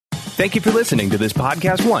Thank you for listening to this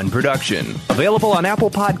Podcast One production, available on Apple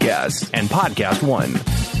Podcasts and Podcast One.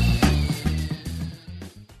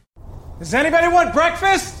 Does anybody want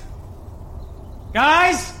breakfast?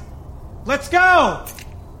 Guys, let's go.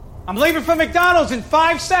 I'm leaving for McDonald's in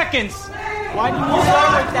 5 seconds. Why didn't you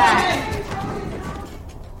start with that?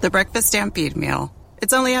 The Breakfast Stampede Meal.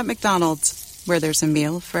 It's only at McDonald's, where there's a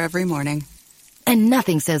meal for every morning. And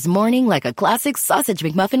nothing says morning like a classic sausage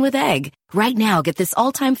McMuffin with egg. Right now, get this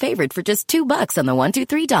all-time favorite for just $2 on the $1,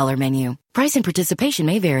 $2, $3 menu. Price and participation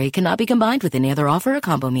may vary. Cannot be combined with any other offer or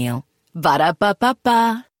combo meal.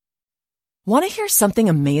 Ba-da-ba-ba-ba. Want to hear something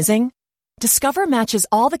amazing? Discover matches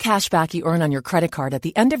all the cash back you earn on your credit card at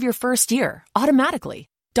the end of your first year, automatically,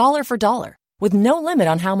 dollar for dollar, with no limit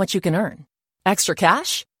on how much you can earn. Extra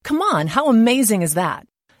cash? Come on, how amazing is that?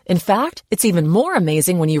 In fact, it's even more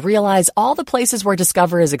amazing when you realize all the places where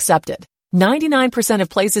Discover is accepted. 99% of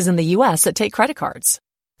places in the U.S. that take credit cards.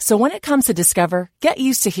 So when it comes to Discover, get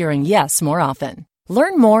used to hearing yes more often.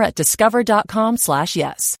 Learn more at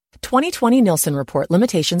discover.com/yes. 2020 Nielsen Report.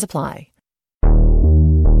 Limitations apply.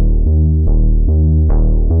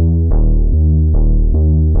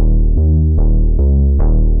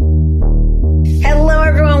 Hello,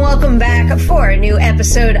 everyone. Welcome back for a new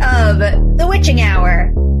episode of The Witching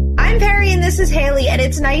Hour. I'm Perry, and this is Haley, and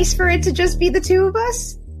it's nice for it to just be the two of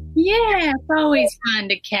us. Yeah, it's always fun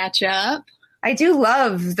to catch up. I do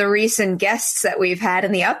love the recent guests that we've had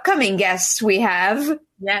and the upcoming guests we have.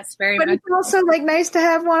 Yes, very but much. It's also nice to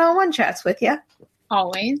have one-on-one chats with you.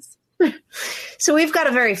 Always. So we've got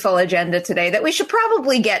a very full agenda today that we should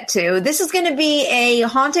probably get to. This is going to be a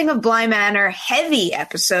Haunting of Bly Manor heavy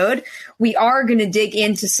episode. We are going to dig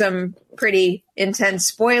into some pretty intense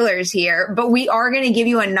spoilers here, but we are going to give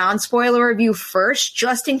you a non-spoiler review first,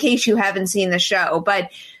 just in case you haven't seen the show. But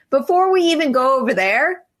before we even go over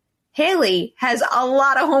there, Haley has a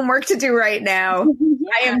lot of homework to do right now. Yeah.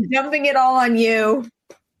 I am dumping it all on you.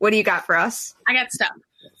 What do you got for us? I got stuff.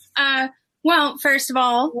 Well, first of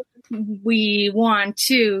all, we want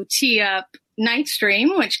to tee up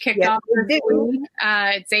Nightstream, which kicked off this week.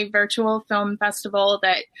 It's a virtual film festival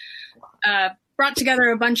that brought together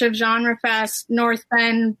a bunch of genre fest, North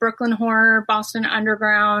Bend, Brooklyn Horror, Boston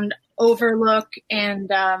Underground, Overlook, and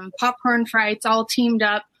Popcorn Frights all teamed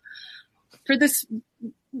up for this.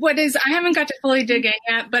 I haven't got to fully dig in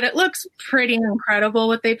yet, but it looks pretty incredible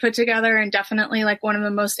what they put together, and definitely like one of the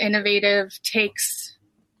most innovative takes.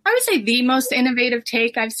 I would say the most innovative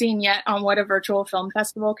take I've seen yet on what a virtual film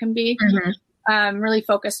festival can be. Mm-hmm. Really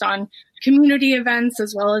focused on community events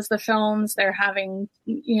as well as the films. They're having,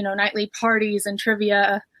 nightly parties and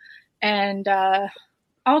trivia and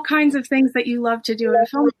all kinds of things that you love to do at a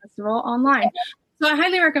film festival online. So I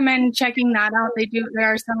highly recommend checking that out. They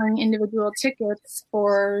are selling individual tickets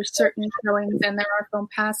for certain showings, and there are film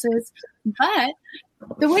passes. But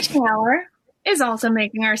The Witching Hour is also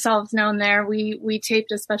making ourselves known there. We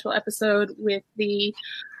taped a special episode with the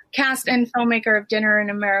cast and filmmaker of Dinner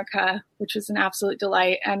in America, which was an absolute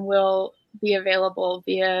delight and will be available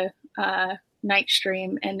via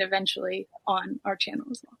Nightstream and eventually on our channel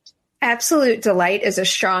as well. Absolute delight is a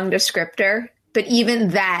strong descriptor, but even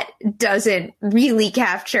that doesn't really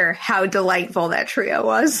capture how delightful that trio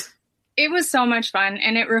was. It was so much fun,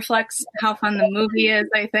 and it reflects how fun the movie is,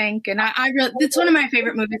 I think. And it's one of my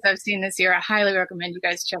favorite movies I've seen this year. I highly recommend you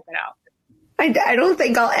guys check it out. I don't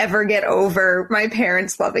think I'll ever get over my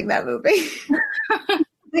parents loving that movie.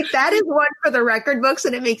 That is one for the record books,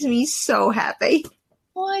 and it makes me so happy.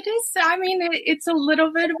 Well, it is. I mean, it's a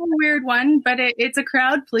little bit of a weird one, but it's a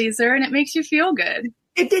crowd pleaser, and it makes you feel good.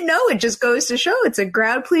 It just goes to show it's a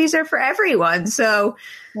crowd pleaser for everyone. So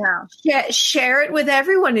yeah, share it with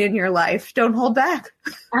everyone in your life. Don't hold back.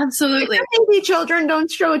 Absolutely. Maybe children,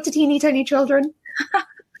 don't show it to teeny tiny children.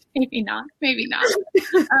 Maybe not.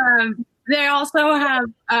 They also have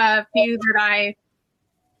a few that I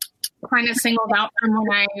kind of singled out from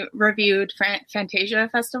when I reviewed Fantasia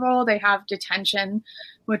Festival. They have Detention,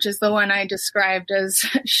 which is the one I described as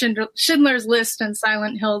Schindler's List and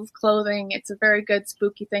Silent Hill's Clothing. It's a very good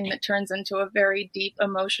spooky thing that turns into a very deep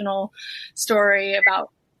emotional story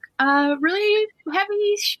about really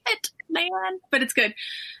heavy shit, man. But it's good.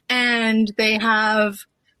 And they have,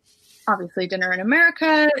 obviously, Dinner in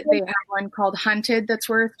America. They have one called Hunted that's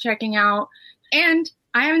worth checking out. And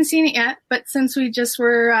I haven't seen it yet, but since we just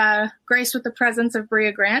were graced with the presence of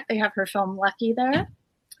Brea Grant, they have her film Lucky there.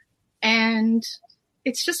 And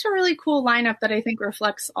it's just a really cool lineup that I think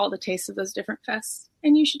reflects all the tastes of those different fests.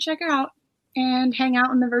 And you should check it out and hang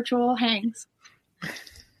out in the virtual hangs.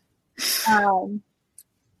 And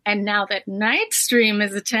now that Nightstream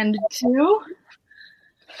is attended to,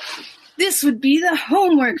 this would be the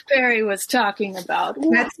homework Barry was talking about.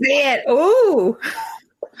 That's it. Ooh.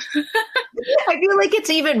 I feel like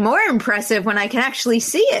it's even more impressive when I can actually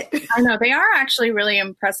see it. I know. They are actually really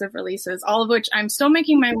impressive releases, all of which I'm still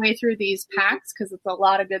making my way through these packs because it's a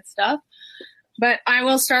lot of good stuff. But I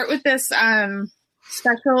will start with this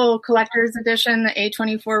special collector's edition, the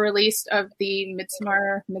A24 release of the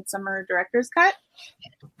Midsommar Director's Cut.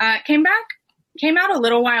 Came out a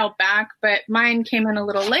little while back, but mine came in a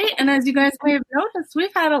little late. And as you guys may have noticed,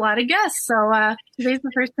 we've had a lot of guests. So today's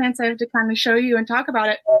the first chance I have to kind of show you and talk about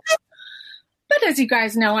it. But as you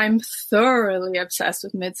guys know, I'm thoroughly obsessed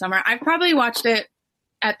with Midsommar. I've probably watched it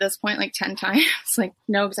at this point like 10 times, like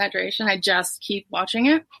no exaggeration. I just keep watching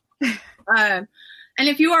it. And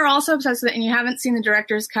if you are also obsessed with it and you haven't seen the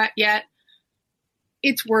director's cut yet,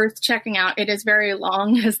 it's worth checking out. It is very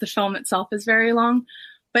long, as the film itself is very long,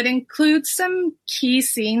 but includes some key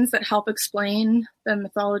scenes that help explain the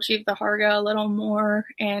mythology of the Harga a little more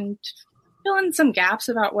and fill in some gaps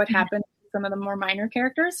about what happened to some of the more minor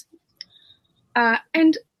characters.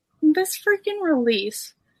 And this freaking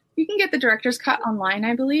release, you can get the director's cut online,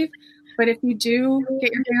 I believe, but if you do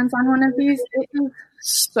get your hands on one of these, it is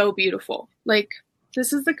so beautiful. Like,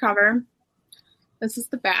 this is the cover, this is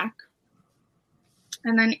the back,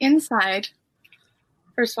 and then inside,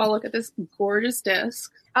 first of all, look at this gorgeous disc.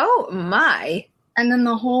 Oh my. And then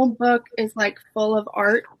the whole book is like full of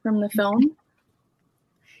art from the film.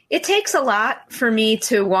 It takes a lot for me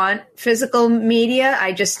to want physical media.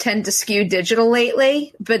 I just tend to skew digital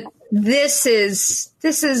lately, but this is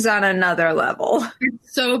on another level.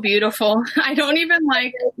 It's so beautiful. I don't even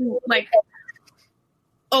like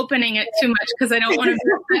opening it too much because I don't want to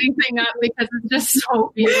mess anything up because it's just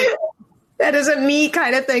so beautiful. That is a me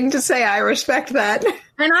kind of thing to say. I respect that.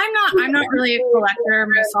 And I'm not really a collector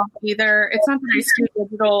myself either. It's not that I skew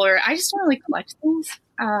digital or I just don't really collect things.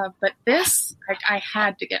 But this, I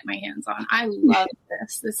had to get my hands on. I love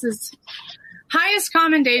this. This is highest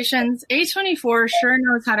commendations. A24 sure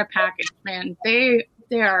knows how to package, man. They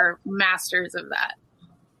are masters of that.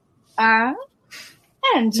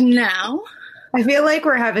 And now, I feel like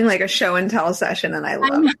we're having like a show and tell session, and I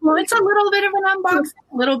love it. Well, it's a little bit of an unboxing,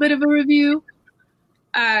 a little bit of a review.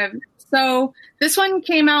 So this one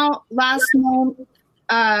came out last month,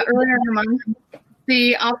 earlier in the month.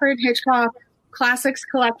 The Alfred Hitchcock Classics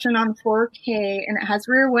Collection on 4K, and it has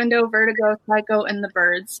Rear Window, Vertigo, Psycho, and The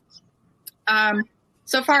Birds.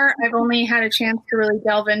 So far, I've only had a chance to really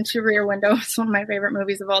delve into Rear Window. It's one of my favorite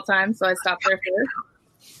movies of all time, so I stopped there first.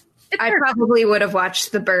 I probably would have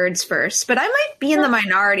watched The Birds first, but I might be in the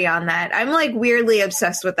minority on that. I'm like weirdly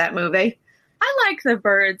obsessed with that movie. I like The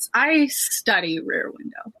Birds. I study Rear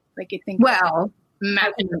Window. Like, I think. Well,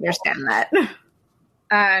 I can understand that.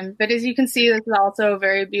 But as you can see, this is also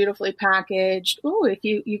very beautifully packaged. Ooh, if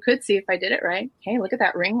you could see if I did it right. Hey, look at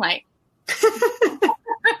that ring light.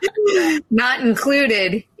 Not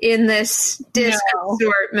included in this disc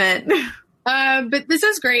assortment. But this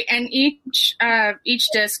is great, and each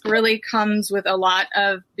disc really comes with a lot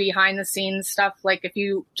of behind the scenes stuff. Like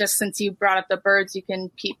since you brought up The Birds, you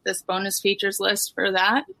can keep this bonus features list for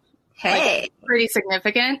that. Hey, like, pretty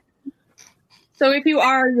significant. So if you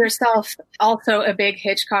are yourself also a big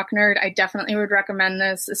Hitchcock nerd, I definitely would recommend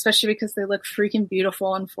this, especially because they look freaking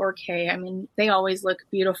beautiful in 4K. I mean, they always look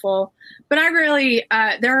beautiful, but I really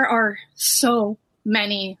there are so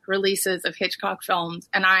many releases of Hitchcock films,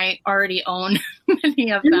 and I already own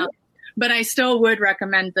many of them, but I still would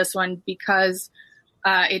recommend this one because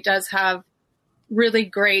it does have really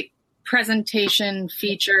great presentation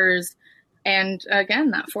features, and again,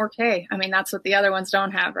 that 4K. I mean, that's what the other ones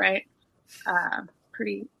don't have, right?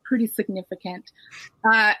 Pretty significant.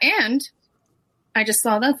 And I just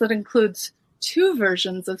saw that includes 2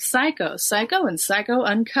 versions of Psycho and Psycho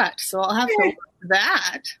Uncut, so I'll have to watch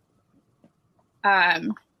that.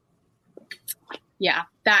 Yeah,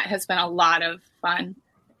 that has been a lot of fun,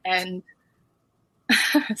 and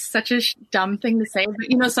such a dumb thing to say,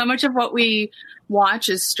 but so much of what we watch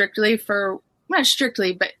is not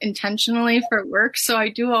strictly, but intentionally for work. So I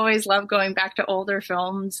do always love going back to older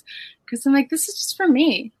films because I'm like, this is just for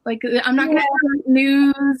me. Like, I'm not going to have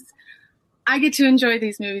news. I get to enjoy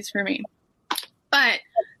these movies for me. But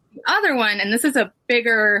the other one, and this is a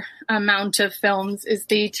bigger amount of films, is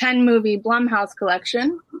the 10-movie Blumhouse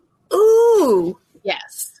collection. Ooh.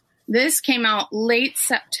 Yes. This came out late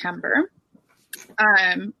September.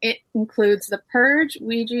 It includes The Purge,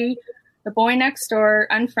 Ouija, The Boy Next Door,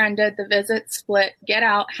 Unfriended, The Visit, Split, Get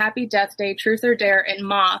Out, Happy Death Day, Truth or Dare, and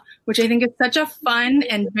Ma, which I think is such a fun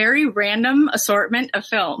and very random assortment of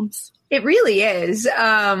films. It really is.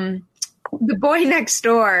 The Boy Next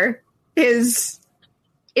Door is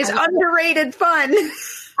is underrated fun.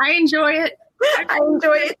 I enjoy it. I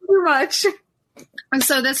enjoy it too much. And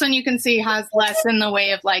so this one you can see has less in the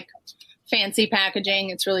way of like fancy packaging.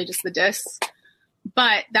 It's really just the discs.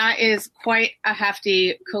 But that is quite a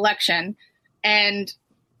hefty collection. And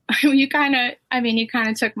you kind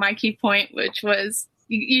of took my key point, which was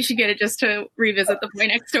you should get it just to revisit The Boy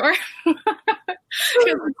Next Door. Because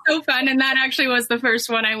it's so fun. And that actually was the first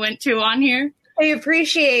one I went to on here. I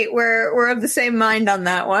appreciate we're of the same mind on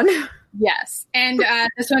that one. Yes. And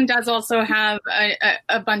this one does also have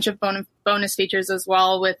a bunch of bonus features as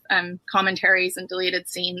well with commentaries and deleted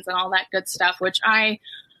scenes and all that good stuff, which I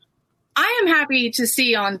am happy to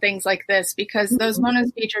see on things like this because those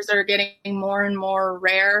bonus features are getting more and more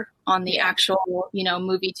rare on the actual,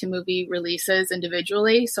 movie to movie releases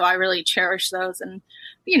individually. So I really cherish those. And,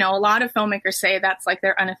 a lot of filmmakers say that's like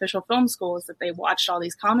their unofficial film school is that they watched all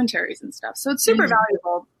these commentaries and stuff. So it's super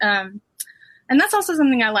valuable. And that's also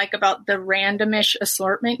something I like about the randomish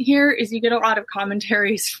assortment here is you get a lot of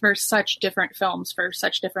commentaries for such different films, for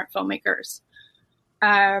such different filmmakers.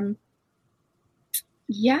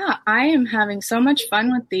 Yeah, I am having so much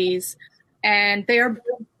fun with these. And they're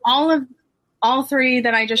all three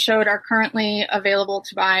that I just showed are currently available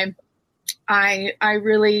to buy. I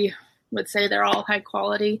really would say they're all high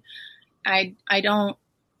quality. I don't,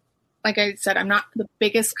 like I said, I'm not the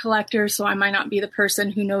biggest collector, so I might not be the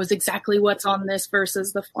person who knows exactly what's on this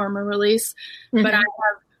versus the former release. Mm-hmm. But I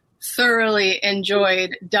have thoroughly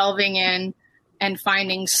enjoyed delving in and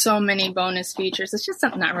finding so many bonus features. It's just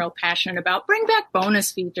something I'm real passionate about. Bring back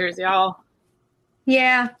bonus features, y'all.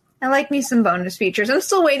 Yeah, I like me some bonus features. I'm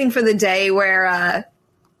still waiting for the day where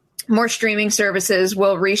more streaming services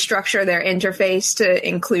will restructure their interface to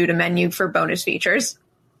include a menu for bonus features.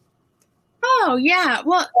 Oh, yeah.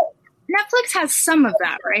 Well, Netflix has some of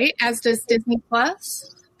that, right? As does Disney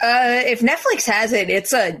Plus. If Netflix has it,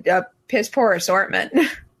 it's a piss poor assortment.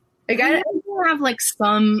 I have like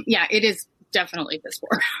some. Yeah, it is definitely piss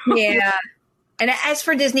poor. Yeah. And as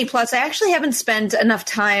for Disney Plus, I actually haven't spent enough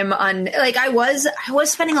time on, like, I was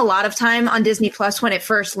spending a lot of time on Disney Plus when it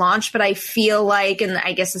first launched, but I feel like, and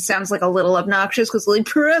I guess it sounds like a little obnoxious because like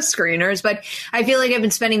press screeners, but I feel like I've been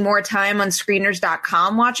spending more time on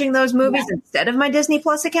screeners.com watching those movies instead of my Disney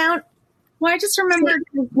Plus account. Well, I just remembered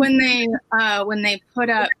when they put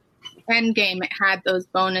up Endgame, it had those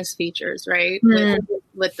bonus features, right?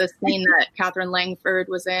 With the scene that Catherine Langford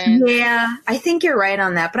was in. Yeah, I think you're right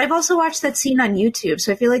on that. But I've also watched that scene on YouTube,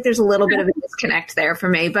 so I feel like there's a little bit of a disconnect there for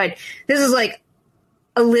me. But this is like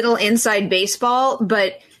a little inside baseball,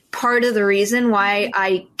 but part of the reason why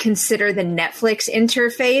I consider the Netflix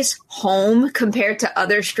interface home compared to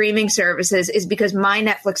other streaming services is because my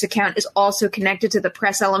Netflix account is also connected to the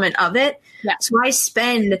press element of it. Yeah. So I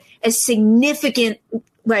spend a significant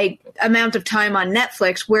amount of time on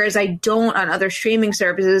Netflix, whereas I don't on other streaming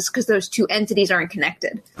services because those two entities aren't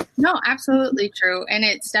connected. No, absolutely true. And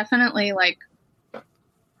it's definitely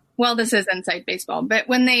this is inside baseball, but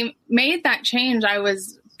when they made that change, I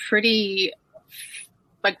was pretty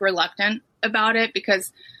reluctant about it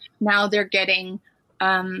because now they're getting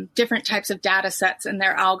different types of data sets in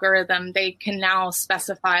their algorithm. They can now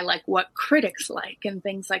specify what critics like and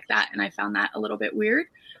things like that. And I found that a little bit weird.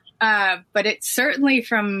 But it certainly,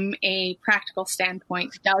 from a practical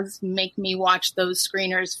standpoint, does make me watch those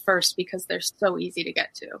screeners first because they're so easy to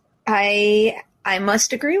get to. I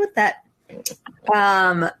must agree with that.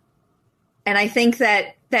 And I think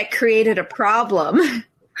that created a problem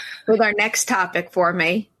with our next topic for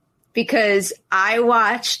me because I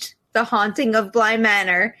watched The Haunting of Bly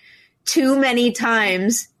Manor too many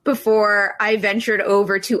times before I ventured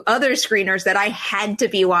over to other screeners that I had to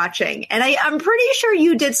be watching. And I'm pretty sure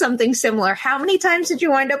you did something similar. How many times did you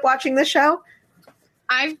wind up watching the show?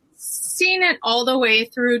 I've seen it all the way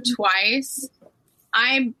through twice.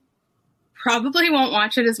 I probably won't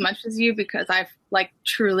watch it as much as you because I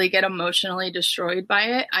truly get emotionally destroyed by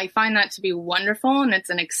it. I find that to be wonderful and it's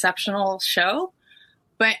an exceptional show.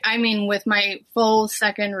 But I mean, with my full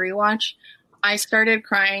second rewatch, I started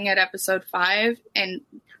crying at episode 5 and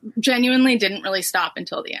genuinely didn't really stop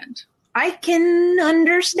until the end. I can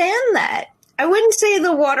understand that. I wouldn't say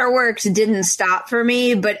the waterworks didn't stop for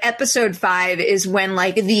me, but episode 5 is when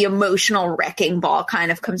the emotional wrecking ball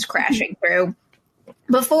kind of comes crashing through.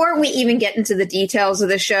 Before we even get into the details of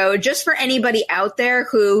the show, just for anybody out there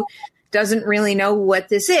who doesn't really know what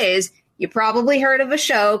this is, you probably heard of a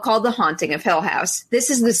show called The Haunting of Hill House.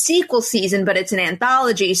 This is the sequel season, but it's an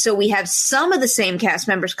anthology, so we have some of the same cast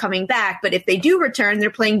members coming back, but if they do return,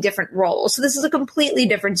 they're playing different roles. So this is a completely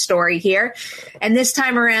different story here. And this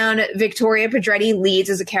time around, Victoria Pedretti leads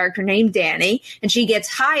as a character named Danny, and she gets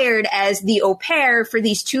hired as the au pair for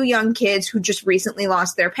these two young kids who just recently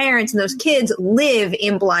lost their parents, and those kids live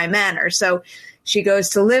in Bly Manor. So she goes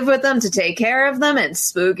to live with them to take care of them, and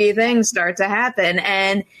spooky things start to happen.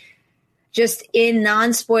 And just in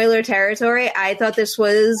non-spoiler territory, I thought this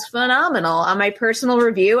was phenomenal. On my personal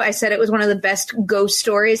review, I said it was one of the best ghost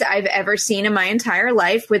stories I've ever seen in my entire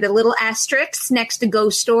life, with a little asterisk next to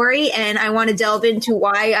ghost story. And I want to delve into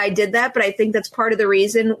why I did that, but I think that's part of the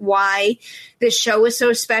reason why this show is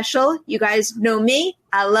so special. You guys know me.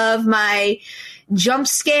 I love my jump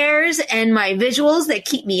scares and my visuals that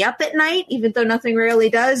keep me up at night, even though nothing really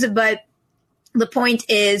does. But the point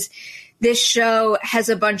is, this show has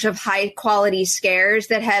a bunch of high-quality scares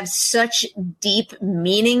that have such deep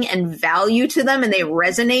meaning and value to them, and they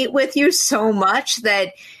resonate with you so much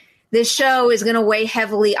that this show is going to weigh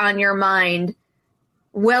heavily on your mind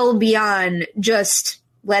well beyond just,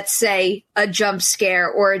 let's say, a jump scare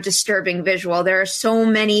or a disturbing visual. There are so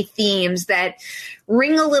many themes that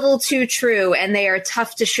ring a little too true, and they are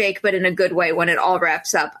tough to shake, but in a good way when it all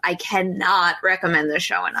wraps up. I cannot recommend this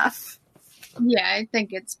show enough. Yeah, I think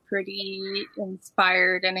it's pretty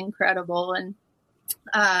inspired and incredible. And,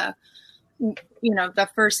 the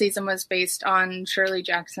first season was based on Shirley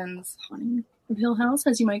Jackson's Haunting of Hill House,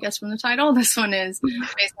 as you might guess from the title. This one is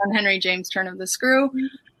based on Henry James' Turn of the Screw.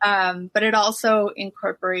 But it also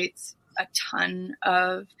incorporates a ton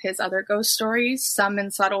of his other ghost stories, some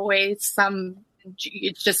in subtle ways, some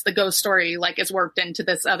it's just the ghost story is worked into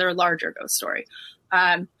this other larger ghost story.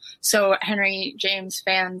 So Henry James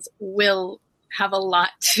fans will have a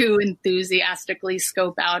lot to enthusiastically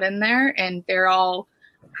scope out in there, and they're all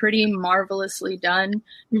pretty marvelously done.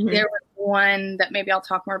 Mm-hmm. There was one that maybe I'll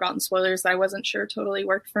talk more about in spoilers that I wasn't sure totally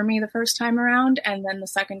worked for me the first time around, and then the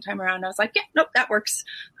second time around I was like, yeah, nope, that works.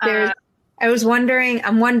 I'm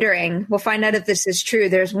wondering, we'll find out if this is true.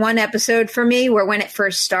 There's one episode for me where when it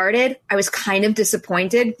first started, I was kind of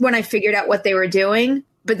disappointed when I figured out what they were doing.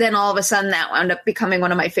 But then all of a sudden that wound up becoming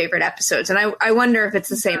one of my favorite episodes. And I wonder if it's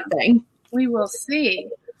the same thing. We will see.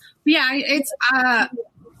 Yeah, it's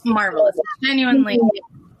marvelous. It's genuinely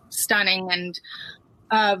stunning and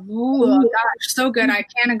so good. I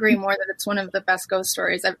can't agree more that it's one of the best ghost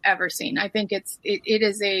stories I've ever seen. I think it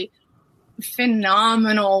is a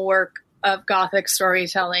phenomenal work of Gothic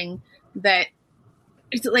storytelling that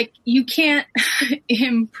it's you can't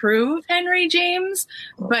improve Henry James,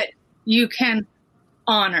 but you can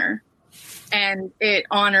honor, and it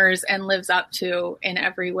honors and lives up to in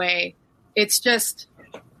every way. It's just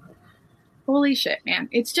holy shit, man.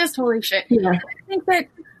 It's just holy shit. Yeah. I think that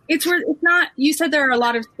it's not, you said there are a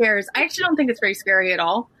lot of scares. I actually don't think it's very scary at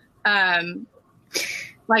all. I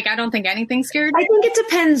don't think anything's scary. I think it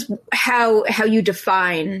depends how you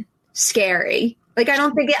define scary. I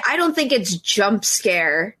don't think it's jump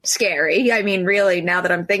scare scary. I mean, really, now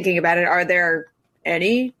that I'm thinking about it, are there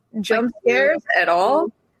any jump scares at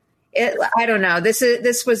all? I don't know. This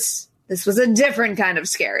was a different kind of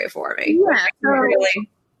scary for me. Yeah, really.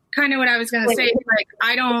 Kind of what I was going to say.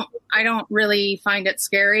 I don't really find it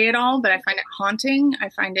scary at all, but I find it haunting. I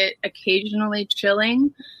find it occasionally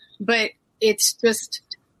chilling, but it's just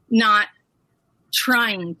not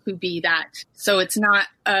trying to be that. So it's not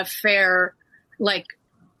a fair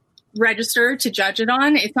register to judge it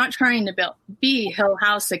on. It's not trying to be Hill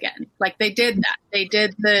House again. They did that. They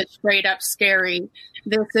did the straight up scary.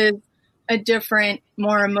 This is a different,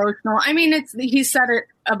 more emotional. I mean, he said it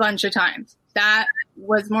a bunch of times. That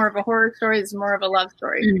was more of a horror story. This is more of a love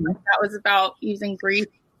story. Mm-hmm. That was about using grief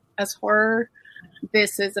as horror.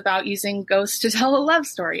 This is about using ghosts to tell a love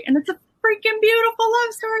story. And it's a freaking beautiful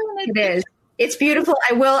love story. It is. It's beautiful.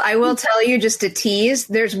 I will tell you, just to tease,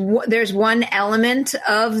 there's one element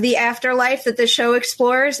of the afterlife that the show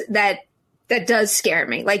explores that does scare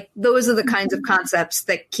me. Those are the kinds of concepts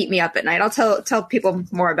that keep me up at night. I'll tell people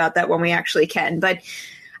more about that when we actually can. But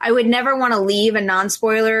I would never want to leave a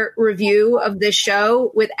non-spoiler review of this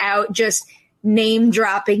show without just name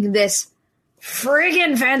dropping this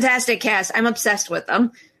friggin' fantastic cast. I'm obsessed with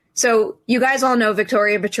them. So you guys all know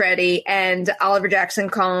Victoria Pedretti and Oliver Jackson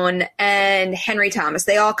Cohen and Henry Thomas.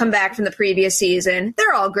 They all come back from the previous season.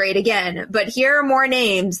 They're all great again. But here are more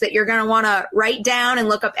names that you're going to want to write down and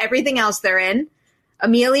look up everything else they're in.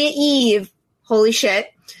 Amelia Eve, holy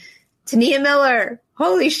shit. Tania Miller,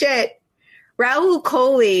 holy shit. Rahul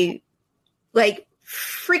Kohli,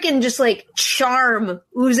 freaking just like charm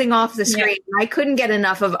oozing off the screen. Yeah. I couldn't get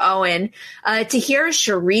enough of Owen. Tahira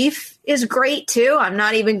Sharif is great too. I'm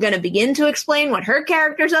not even going to begin to explain what her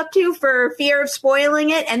character's up to for fear of spoiling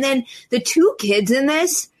it. And then the two kids in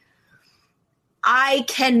this, I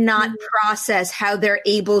cannot process how they're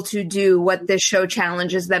able to do what this show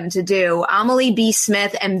challenges them to do. Amelie B.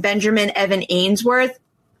 Smith and Benjamin Evan Ainsworth,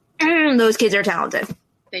 those kids are talented.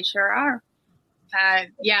 They sure are.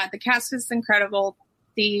 The cast is incredible.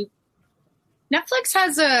 The Netflix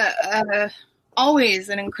has always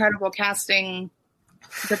an incredible casting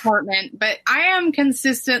department, but I am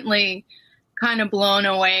consistently kind of blown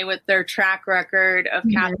away with their track record of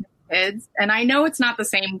casting kids. And I know it's not the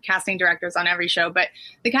same casting directors on every show, but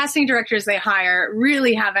the casting directors they hire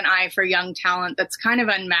really have an eye for young talent that's kind of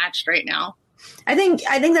unmatched right now. I think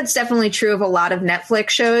that's definitely true of a lot of Netflix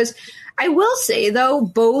shows. I will say, though,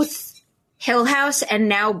 both Hill House and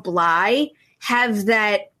now Bly have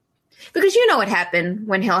that, because you know what happened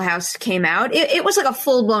when Hill House came out. It was like a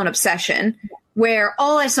full-blown obsession where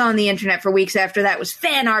all I saw on the internet for weeks after that was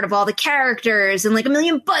fan art of all the characters and like a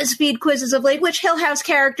million BuzzFeed quizzes of like which Hill House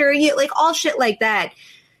character, like all shit like that.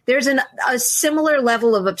 There's a similar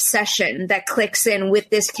level of obsession that clicks in with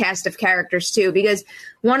this cast of characters too, because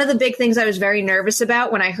one of the big things I was very nervous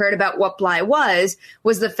about when I heard about what Bly was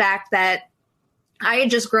the fact that I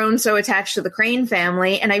had just grown so attached to the Crane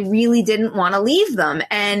family and I really didn't want to leave them.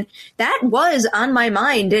 And that was on my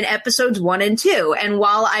mind in episodes 1 and 2. And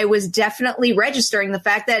while I was definitely registering the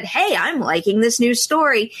fact that, hey, I'm liking this new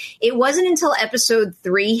story, it wasn't until episode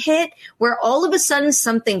 3 hit where all of a sudden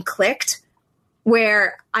something clicked,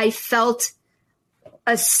 where I felt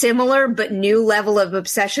a similar but new level of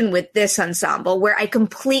obsession with this ensemble, where I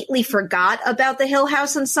completely forgot about the Hill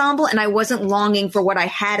House ensemble and I wasn't longing for what I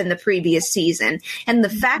had in the previous season. And the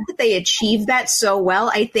fact that they achieved that so well,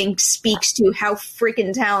 I think speaks to how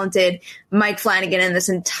freaking talented Mike Flanagan and this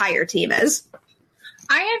entire team is.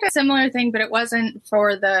 I had a similar thing, but it wasn't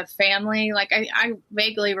for the family. Like I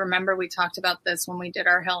vaguely remember we talked about this when we did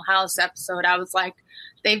our Hill House episode. I was like,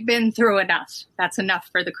 they've been through enough. That's enough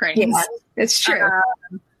for the Cranes. Yeah, it's true.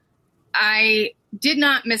 I did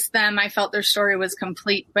not miss them. I felt their story was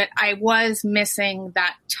complete, but I was missing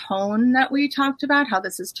that tone that we talked about, how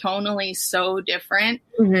this is tonally so different.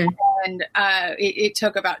 Mm-hmm. And it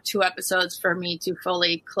took about 2 episodes for me to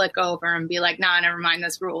fully click over and be like, nah, never mind,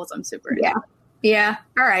 this rules. I'm super into it. Yeah.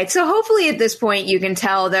 All right. So hopefully at this point you can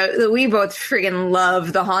tell that we both friggin'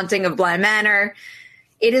 love The Haunting of Bly Manor.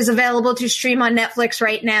 It is available to stream on Netflix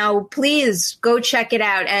right now. Please go check it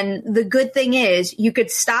out. And the good thing is you could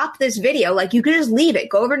stop this video. Like you could just leave it,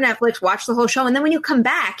 go over to Netflix, watch the whole show. And then when you come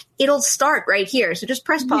back, it'll start right here. So just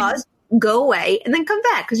press pause, go away, and then come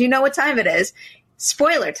back because you know what time it is.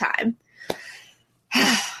 Spoiler time.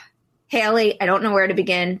 Haley, I don't know where to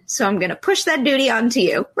begin, so I'm going to push that duty onto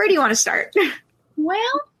you. Where do you want to start?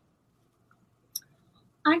 Well,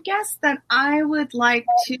 I guess that I would like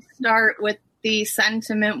to start with the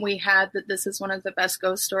sentiment we had that this is one of the best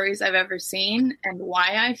ghost stories I've ever seen and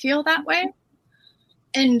why I feel that way.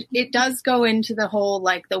 And it does go into the whole,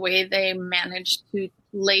 like, the way they managed to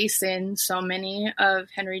lace in so many of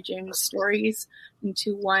Henry James' stories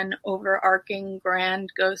into one overarching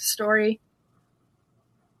grand ghost story.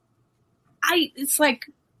 It's like,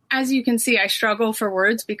 as you can see, I struggle for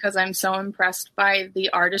words because I'm so impressed by the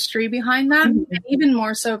artistry behind them. Mm-hmm. And even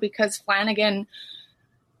more so because Flanagan,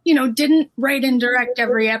 didn't write and direct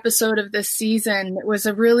every episode of this season. It was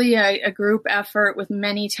really a group effort with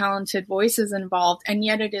many talented voices involved. And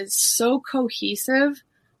yet it is so cohesive.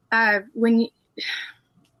 When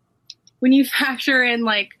you factor in,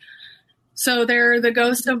 like, so they're the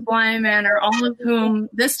ghosts of Bly Manor, all of whom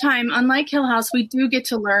this time, unlike Hill House, we do get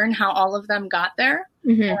to learn how all of them got there,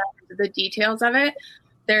 the details of it.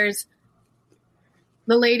 There's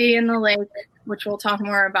the lady in the lake, which we'll talk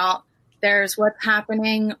more about. There's what's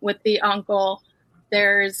happening with the uncle.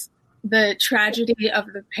 There's the tragedy of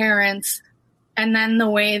the parents. And then the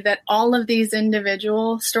way that all of these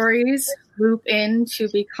individual stories loop in to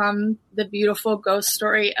become the beautiful ghost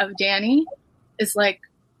story of Danny is like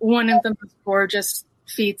one of the most gorgeous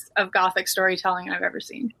feats of Gothic storytelling I've ever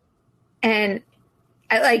seen. And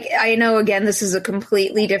I know, again, this is a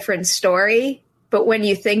completely different story, but when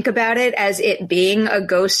you think about it as it being a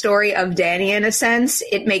ghost story of Danny in a sense,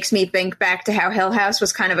 it makes me think back to how Hill House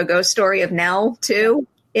was kind of a ghost story of Nell too,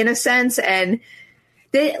 in a sense. And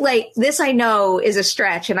this I know is a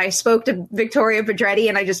stretch. And I spoke to Victoria Pedretti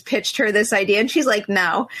and I just pitched her this idea and she's like,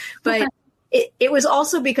 no. But it was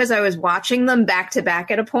also because I was watching them back to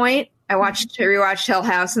back at a point. I rewatched Hill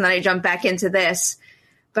House and then I jumped back into this.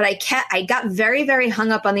 but I got very, very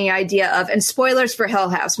hung up on the idea of, and spoilers for Hill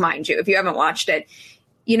House, mind you, if you haven't watched it,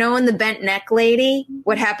 you know, in the bent neck lady,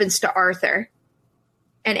 what happens to Arthur?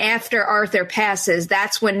 And after Arthur passes,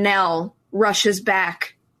 that's when Nell rushes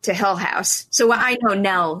back to Hill House. So I know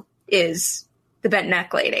Nell is the bent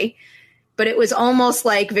neck lady, but it was almost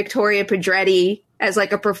like Victoria Pedretti as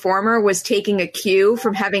like a performer was taking a cue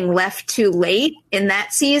from having left too late in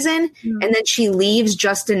that season. Mm-hmm. And then she leaves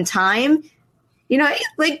just in time. You know,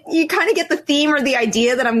 like you kind of get the theme or the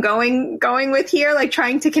idea that I'm going with here, like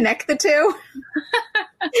trying to connect the two.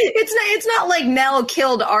 It's not like Nell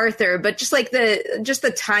killed Arthur, but just like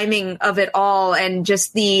the timing of it all, and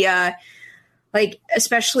just the like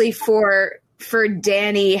especially for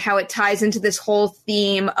Dany, how it ties into this whole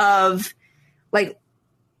theme of like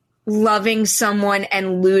loving someone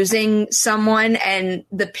and losing someone, and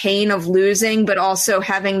the pain of losing, but also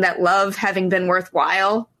having that love having been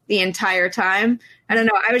worthwhile the entire time. I don't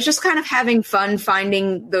know. I was just kind of having fun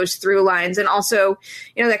finding those through lines. And also,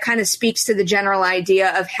 you know, that kind of speaks to the general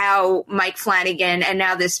idea of how Mike Flanagan and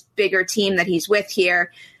now this bigger team that he's with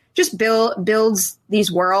here just builds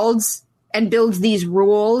these worlds and builds these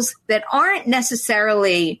rules that aren't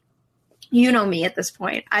necessarily, you know me at this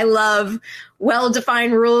point. I love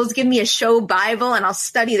well-defined rules. Give me a show Bible and I'll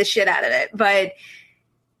study the shit out of it. But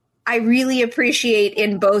I really appreciate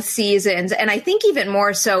in both seasons, and I think even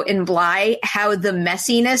more so in Bly, how the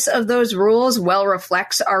messiness of those rules well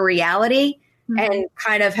reflects our reality and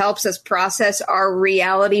kind of helps us process our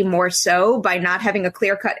reality more so by not having a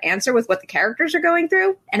clear-cut answer with what the characters are going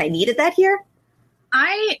through. And I needed that here.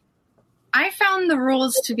 I found the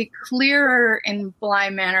rules to be clearer in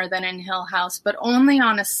Bly Manor than in Hill House, but only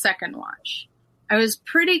on a second watch. I was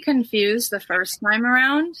pretty confused the first time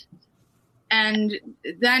around. And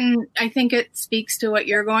then I think it speaks to what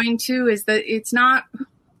you're going to, is that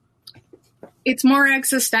it's more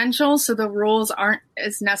existential, so the rules aren't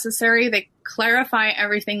as necessary. They clarify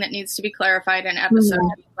everything that needs to be clarified in episodes.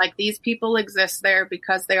 Mm-hmm. Like, these people exist there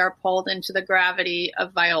because they are pulled into the gravity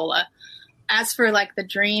of Viola. As for like the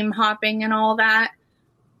dream hopping and all that,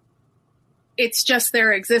 it's just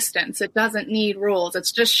their existence. It doesn't need rules.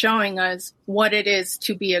 It's just showing us what it is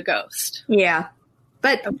to be a ghost. Yeah.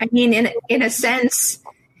 But I mean, in a sense,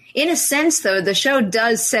 though, the show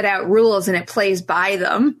does set out rules and it plays by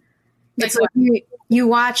them. It's like you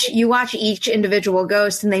watch each individual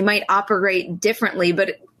ghost and they might operate differently,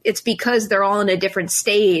 but it's because they're all in a different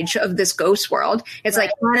stage of this ghost world. It's right.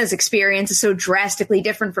 Like Hannah's experience is so drastically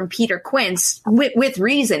different from Peter Quint's with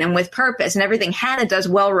reason and with purpose, and everything Hannah does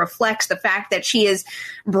well reflects the fact that she is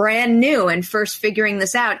brand new and first figuring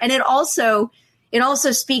this out. And it also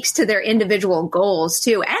speaks to their individual goals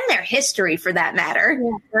too, and their history for that matter.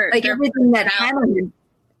 Yeah, like everything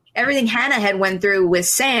Hannah had went through with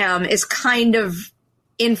Sam is kind of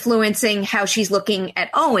influencing how she's looking at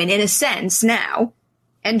Owen in a sense now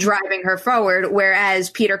and driving her forward.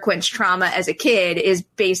 Whereas Peter Quint's trauma as a kid is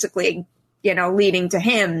basically, you know, leading to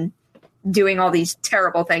him doing all these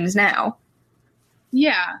terrible things now.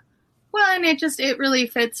 Yeah. Well, and it really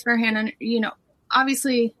fits for Hannah. You know,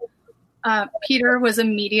 obviously, Peter was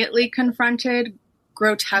immediately confronted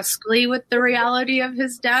grotesquely with the reality of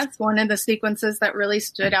his death. One of the sequences that really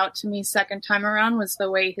stood out to me second time around was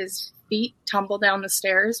the way his feet tumble down the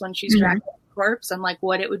stairs when she's dragging the corpse, and like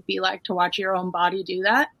what it would be like to watch your own body do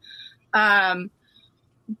that.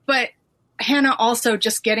 But Hannah also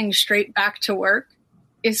just getting straight back to work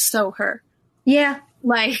is so her. Yeah.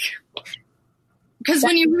 Like, because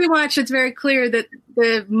when you rewatch, it's very clear that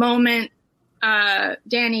the moment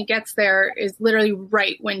Dany gets there is literally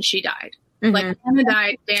right when she died. Mm-hmm. Like, Hannah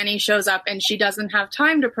died, Dany shows up, and she doesn't have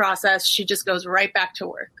time to process. She just goes right back to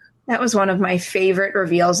work. That was one of my favorite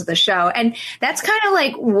reveals of the show. And that's kind of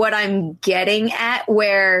like what I'm getting at,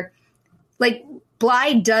 where like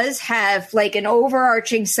Bly does have like an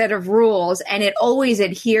overarching set of rules and it always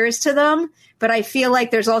adheres to them. But I feel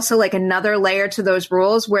like there's also like another layer to those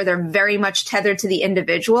rules where they're very much tethered to the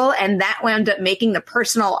individual. And that wound up making the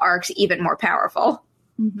personal arcs even more powerful.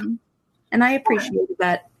 Mm-hmm. And I appreciated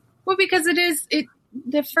that. Well, because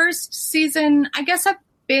the first season, I guess a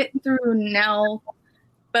bit through Nell,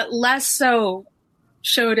 but less so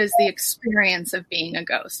showed as the experience of being a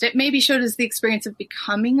ghost. It maybe showed as the experience of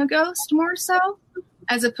becoming a ghost more so,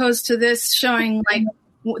 as opposed to this showing like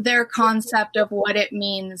their concept of what it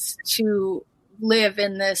means to live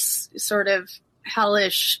in this sort of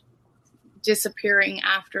hellish disappearing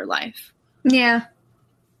afterlife. Yeah.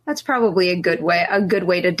 That's probably a good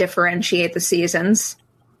way to differentiate the seasons.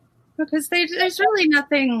 Because there's really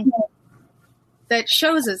nothing that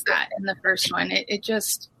shows us that in the first one. It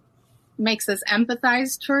just, makes us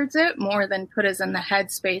empathize towards it more than put us in the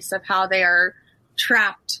headspace of how they are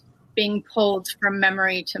trapped, being pulled from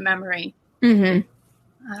memory to memory.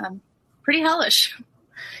 Mm-hmm. Pretty hellish.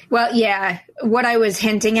 Well, yeah, what I was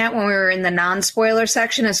hinting at when we were in the non-spoiler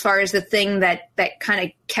section, as far as the thing that kind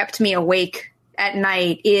of kept me awake at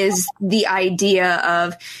night, is the idea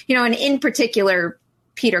of, and in particular,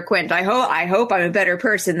 Peter Quint. I hope I'm a better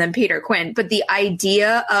person than Peter Quint, but the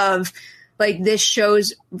idea of like this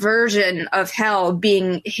show's version of hell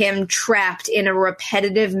being him trapped in a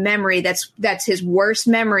repetitive memory that's his worst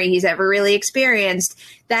memory he's ever really experienced.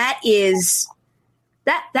 That is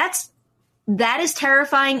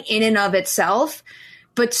terrifying in and of itself,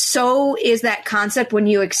 but so is that concept when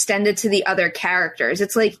you extend it to the other characters.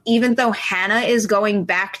 It's like, even though Hannah is going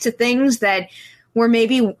back to things that were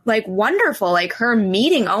maybe like wonderful, like her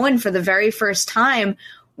meeting Owen for the very first time,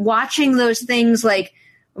 watching those things like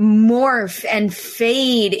morph and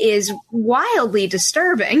fade is wildly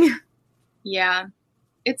disturbing. Yeah.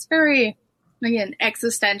 It's very, again,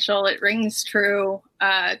 existential. It rings true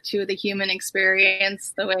to the human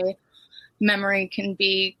experience, the way memory can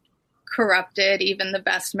be corrupted, even the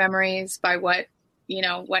best memories, by what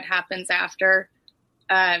happens after.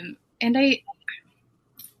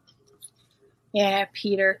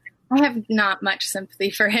 Peter, I have not much sympathy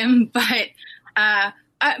for him, but I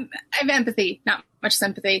have empathy, not much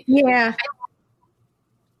sympathy. Yeah.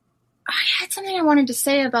 I had something I wanted to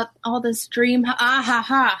say about all this dream.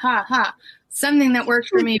 Something that worked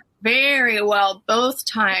for me very well both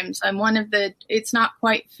times. I'm it's not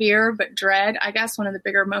quite fear, but dread. I guess one of the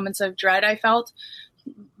bigger moments of dread I felt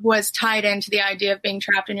was tied into the idea of being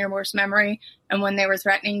trapped in your worst memory. And when they were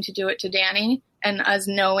threatening to do it to Danny, and us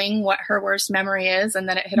knowing what her worst memory is and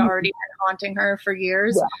that it had already been haunting her for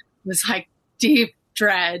years, was like deep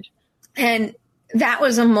dread. And that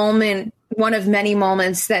was a moment, one of many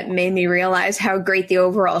moments that made me realize how great the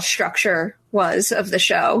overall structure was of the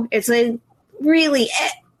show. It's like really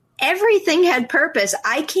everything had purpose.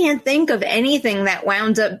 I can't think of anything that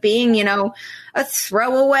wound up being, a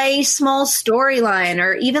throwaway small storyline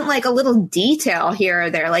or even like a little detail here or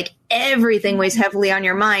there. Like everything weighs heavily on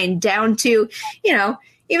your mind, down to,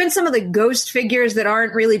 even some of the ghost figures that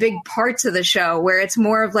aren't really big parts of the show, where it's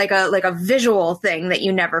more of like a visual thing that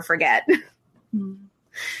you never forget.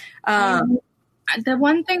 The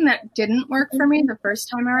one thing that didn't work for me the first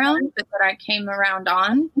time around, but that I came around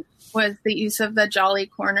on, was the use of the Jolly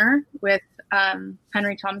Corner with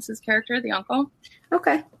Henry Thomas's character, the uncle.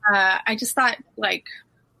 Okay. I just thought, I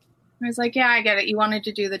was like, yeah, I get it. You wanted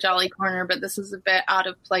to do the Jolly Corner, but this is a bit out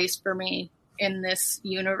of place for me in this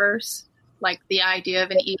universe. Like the idea of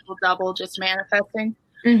an evil double just manifesting.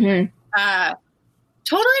 Mm-hmm.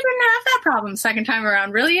 Totally didn't have that problem second time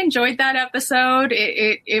around. Really enjoyed that episode.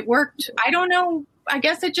 It worked. I don't know. I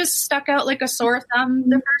guess it just stuck out like a sore thumb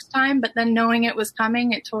the first time, but then knowing it was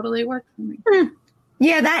coming, it totally worked for me.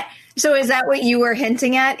 Yeah, so is that what you were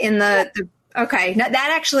hinting at in the okay. Now,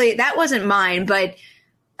 that wasn't mine, but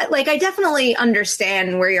like, I definitely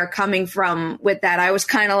understand where you're coming from with that. I was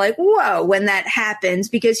kind of like, whoa, when that happens,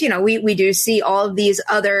 because, we do see all of these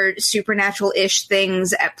other supernatural-ish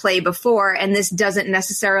things at play before, and this doesn't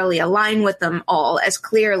necessarily align with them all as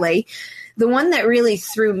clearly. The one that really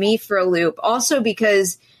threw me for a loop, also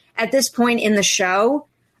because at this point in the show,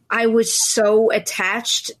 I was so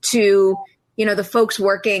attached to, the folks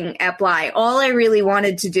working at Bly. All I really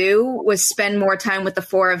wanted to do was spend more time with the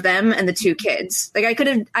four of them and the two kids. Like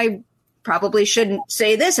I probably shouldn't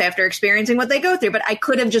say this after experiencing what they go through, but I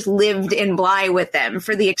could have just lived in Bly with them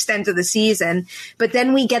for the extent of the season. But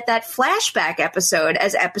then we get that flashback episode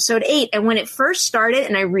as episode 8. And when it first started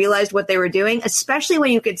and I realized what they were doing, especially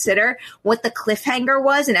when you consider what the cliffhanger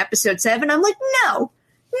was in episode 7, I'm like, no,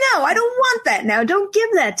 I don't want that now. Don't give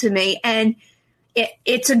that to me. And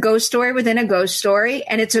it's a ghost story within a ghost story,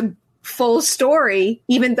 and it's a full story,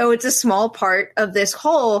 even though it's a small part of this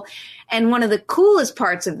whole. And one of the coolest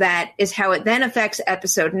parts of that is how it then affects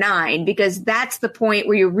episode 9, because that's the point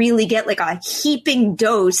where you really get like a heaping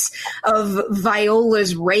dose of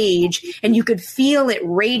Viola's rage, and you could feel it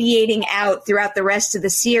radiating out throughout the rest of the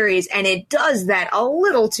series, and it does that a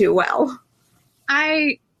little too well.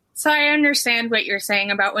 So I understand what you're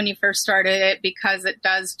saying about when you first started it, because it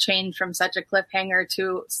does change from such a cliffhanger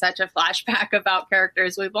to such a flashback about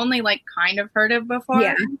characters we've only kind of heard of before.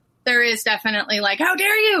 Yeah. There is definitely how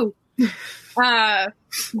dare you? But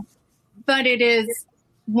it is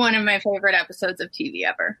one of my favorite episodes of TV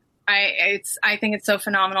ever. I think it's so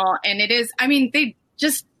phenomenal. And it is, they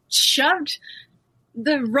just shoved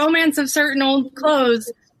the romance of certain old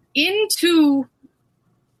clothes into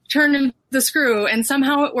Turn the Screw, and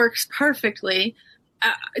somehow it works perfectly.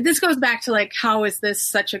 this goes back to like, how is this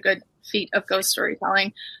such a good feat of ghost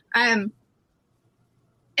storytelling? And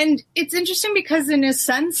it's interesting because in a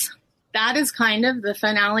sense, that is kind of the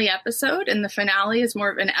finale episode, and the finale is more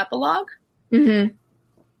of an epilogue. Mm-hmm.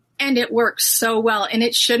 And it works so well, and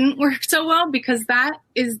it shouldn't work so well because that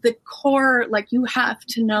is the core, like you have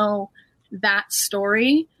to know that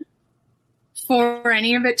story for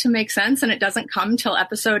any of it to make sense, and it doesn't come till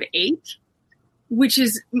episode 8, which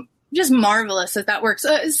is just marvelous that that works.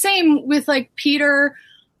 Same with like Peter,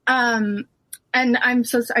 and I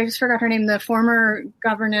just forgot her name, the former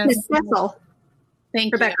governess.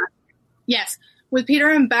 Thank Rebecca. you. Yes. With Peter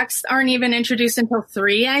and Bex aren't even introduced until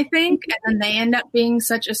 3, I think, and then they end up being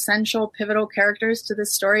such essential, pivotal characters to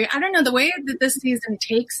this story. I don't know, the way that this season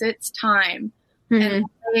takes its time and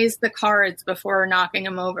plays the cards before knocking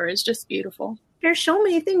them over is just beautiful. There's so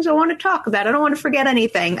many things I want to talk about. I don't want to forget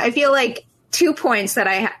anything. I feel like 2 points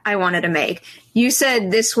that I wanted to make. You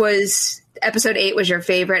said this was episode 8 was your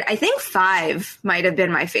favorite. I think 5 might have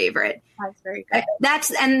been my favorite. That's very good.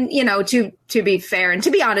 And you know, to be fair and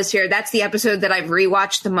to be honest here, that's the episode that I've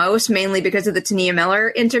rewatched the most, mainly because of the Tania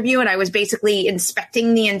Miller interview. And I was basically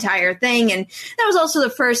inspecting the entire thing. And that was also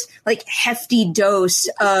the first like hefty dose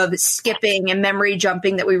of skipping and memory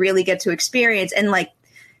jumping that we really get to experience. And like,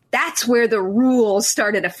 that's where the rules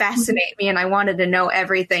started to fascinate me and I wanted to know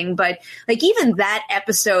everything. But like even that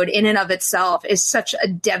episode in and of itself is such a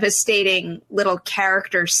devastating little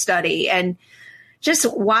character study. And just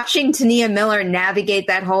watching Tania Miller navigate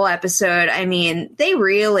that whole episode, I mean, they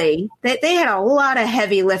had a lot of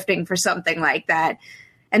heavy lifting for something like that.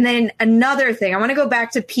 And then another thing, I want to go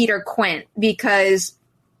back to Peter Quint because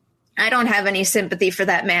I don't have any sympathy for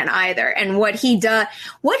that man either. And what he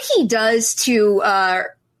does to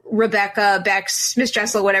Rebecca, Bex, Miss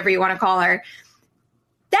Jessel, whatever you want to call her,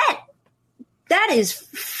 that is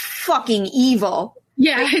fucking evil.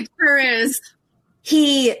 Yeah, it sure is.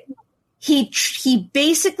 He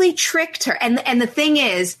basically tricked her. And the thing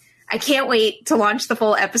is, I can't wait to launch the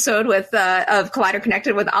full episode with of Collider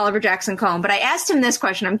Connected with Oliver Jackson Cohen. But I asked him this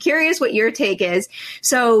question. I'm curious what your take is.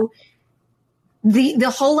 So the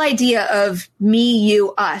whole idea of me,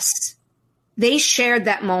 you, us, they shared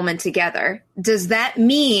that moment together. Does that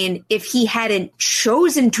mean if he hadn't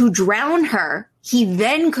chosen to drown her, he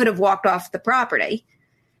then could have walked off the property?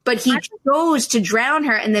 But he chose to drown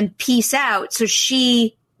her and then peace out. So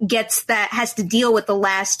she has to deal with the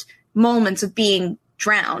last moments of being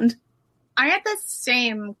drowned. I had the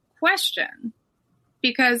same question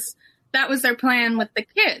because that was their plan with the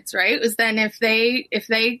kids, right? It was then if they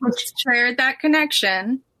shared that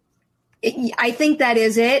connection. I think that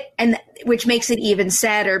is it. And which makes it even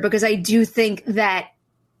sadder because I do think that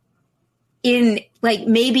in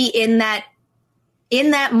that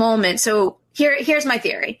moment. So here's my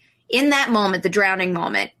theory. In that moment, the drowning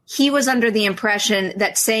moment, he was under the impression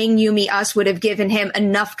that saying you, me, us would have given him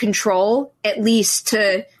enough control, at least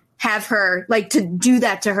to have her, like, to do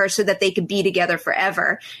that to her so that they could be together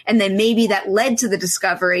forever. And then maybe that led to the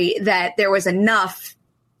discovery that there was enough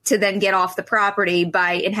to then get off the property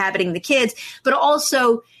by inhabiting the kids. But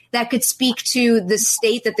also that could speak to the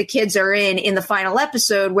state that the kids are in the final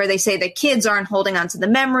episode where they say that kids aren't holding on to the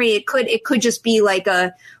memory. It could just be like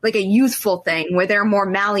a youthful thing where they're more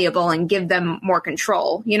malleable and give them more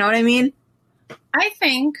control. You know what I mean? I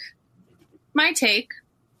think my take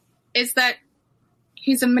is that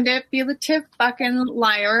he's a manipulative fucking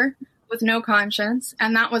liar with no conscience.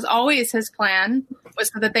 And that was always his plan,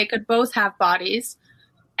 was so that they could both have bodies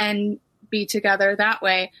and be together that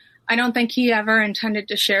way. I don't think he ever intended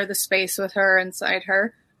to share the space with her inside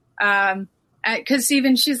her. Because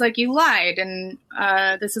even she's like, you lied, and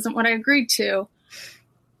this isn't what I agreed to.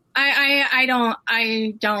 I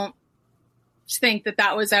don't think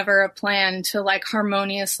that was ever a plan to like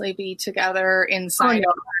harmoniously be together inside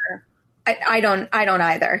of her. I don't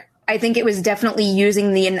either. I think it was definitely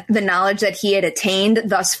using the knowledge that he had attained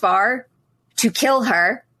thus far to kill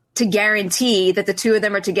her, to guarantee that the two of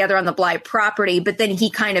them are together on the Bly property, but then he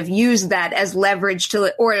kind of used that as leverage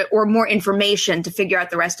or more information to figure out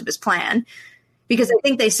the rest of his plan. Because I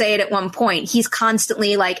think they say it at one point, he's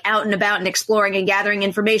constantly like out and about and exploring and gathering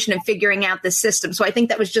information and figuring out the system. So I think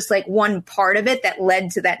that was just like one part of it that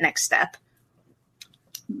led to that next step.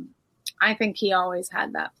 I think he always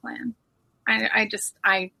had that plan.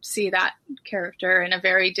 I see that character in a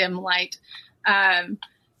very dim light.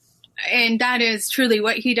 And that is truly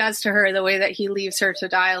what he does to her. The way that he leaves her to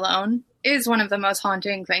die alone is one of the most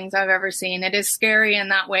haunting things I've ever seen. It is scary in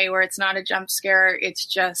that way where it's not a jump scare. It's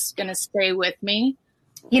just going to stay with me.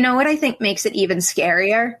 You know what I think makes it even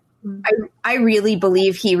scarier? I really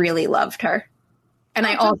believe he really loved her. And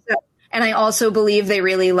I And I also believe they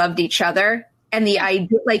really loved each other. And the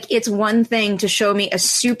idea, like, it's one thing to show me a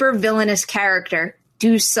super villainous character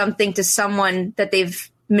do something to someone that they've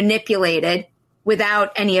manipulated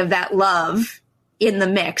without any of that love in the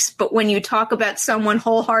mix. But when you talk about someone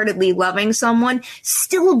wholeheartedly loving someone,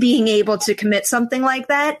 still being able to commit something like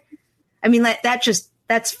that, I mean,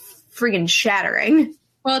 that's friggin' shattering.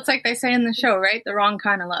 Well, it's like they say in the show, right? The wrong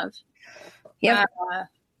kind of love. Yeah.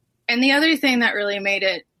 And the other thing that really made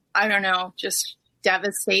it, I don't know, just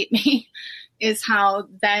devastate me is how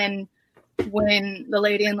then when the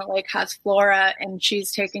lady in the lake has Flora and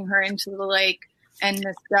she's taking her into the lake and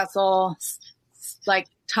Miss Jessel like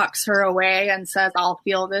tucks her away and says, I'll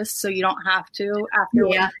feel this so you don't have to after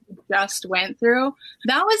what you just went through.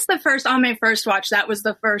 That was the first, on my first watch, that was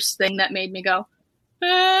the first thing that made me go,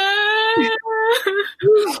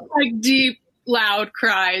 like deep, loud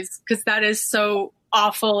cries, because that is so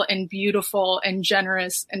awful and beautiful and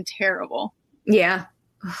generous and terrible. Yeah.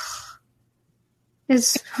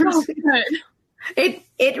 It's so good.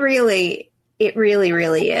 It really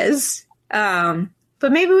is.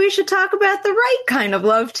 But maybe we should talk about the right kind of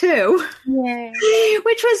love too. Yeah.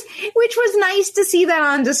 Which was nice to see that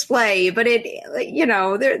on display, but it, you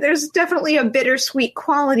know, there's definitely a bittersweet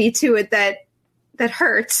quality to it that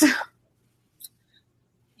hurts.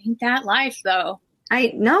 Ain't that life though?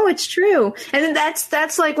 I know, it's true. And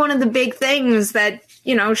that's like one of the big things that,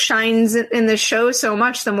 you know, shines in the show so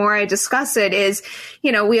much the more I discuss it is,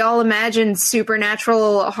 you know, we all imagine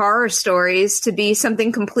supernatural horror stories to be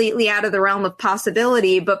something completely out of the realm of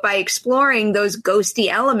possibility, but by exploring those ghosty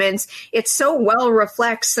elements, it so well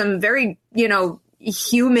reflects some very, you know,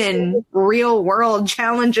 human, real world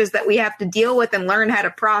challenges that we have to deal with and learn how to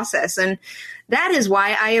process. And that is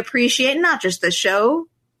why I appreciate not just the show,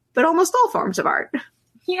 but almost all forms of art.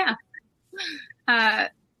 Yeah.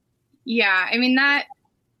 Yeah. I mean,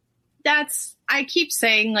 that's, I keep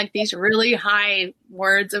saying like these really high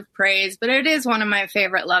words of praise, but it is one of my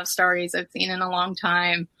favorite love stories I've seen in a long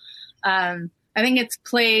time. I think it's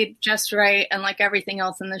played just right. And like everything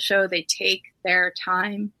else in the show, they take their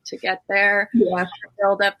time to get there,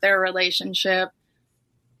 build up their relationship.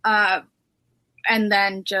 And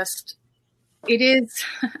then just, it is,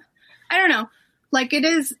 I don't know. Like it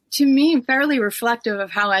is to me fairly reflective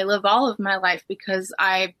of how I live all of my life because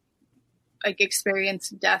I like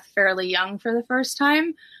experienced death fairly young for the first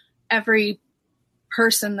time. Every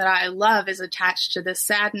person that I love is attached to this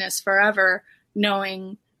sadness forever,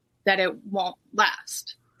 knowing that it won't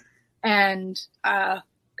last. And I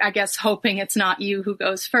guess hoping it's not you who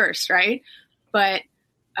goes first, right? But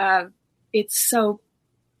it's so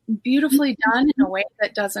beautifully done in a way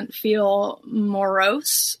that doesn't feel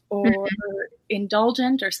morose or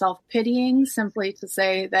indulgent or self-pitying, simply to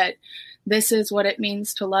say that this is what it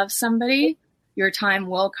means to love somebody. Your time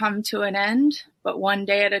will come to an end, but one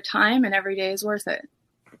day at a time, and every day is worth it.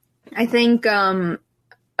 I think a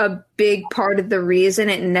big part of the reason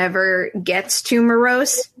it never gets too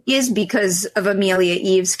morose is because of Amelia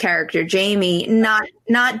Eve's character, Jamie,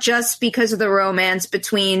 not just because of the romance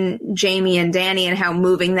between Jamie and Danny and how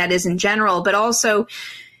moving that is in general, but also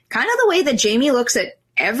kind of the way that Jamie looks at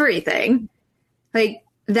everything. Like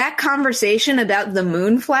that conversation about the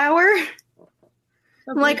moonflower,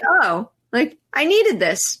 I'm like, oh, like I needed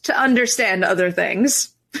this to understand other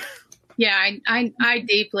things. Yeah, I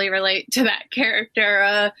deeply relate to that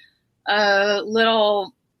character. A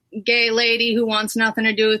little gay lady who wants nothing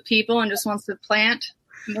to do with people and just wants to plant.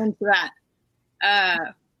 I'm into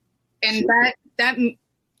that. And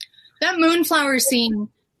that moonflower scene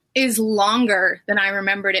is longer than I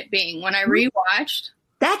remembered it being. When I rewatched,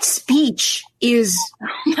 that speech is,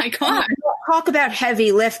 oh my God. Talk about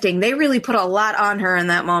heavy lifting. They really put a lot on her in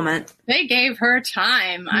that moment. They gave her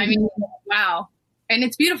time. I mean, wow. And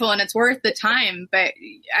it's beautiful and it's worth the time. But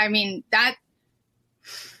I mean,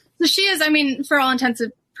 so she is, I mean, for all intents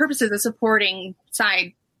and purposes, a supporting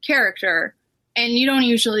side character. And you don't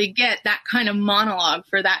usually get that kind of monologue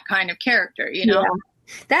for that kind of character, you know? Yeah.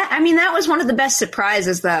 That was one of the best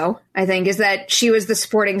surprises, though, I think, is that she was the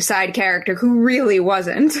supporting side character who really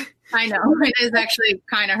wasn't. I know. It is actually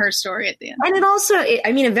kind of her story at the end. And it also,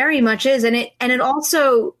 it very much is. And it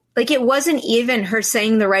also, like, it wasn't even her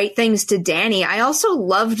saying the right things to Danny. I also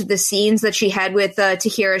loved the scenes that she had with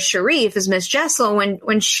Tahira Sharif as Miss Jessel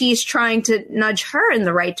when she's trying to nudge her in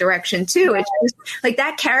the right direction, too. It's just, like,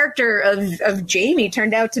 that character of Jamie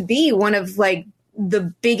turned out to be one of, like,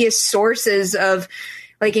 the biggest sources of,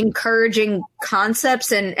 like, encouraging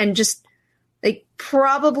concepts and just, like,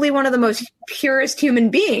 probably one of the most purest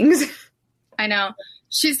human beings. I know.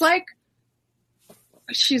 She's like,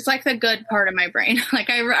 she's like the good part of my brain. Like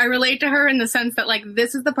I relate to her in the sense that like,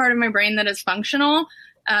 this is the part of my brain that is functional.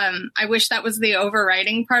 I wish that was the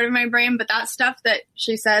overriding part of my brain, but that stuff that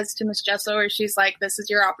she says to Miss Jessel, where she's like, this is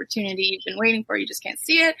your opportunity you've been waiting for, you just can't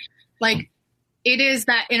see it. Like, it is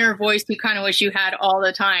that inner voice you kind of wish you had all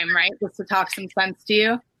the time, right? Just to talk some sense to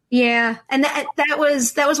you. Yeah, and that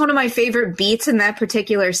was one of my favorite beats in that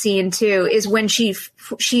particular scene too. Is when she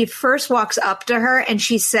first walks up to her and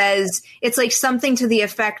she says, it's like something to the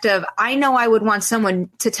effect of, "I know I would want someone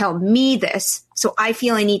to tell me this, so I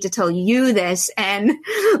feel I need to tell you this." And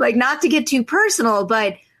like, not to get too personal,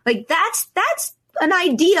 but like that's an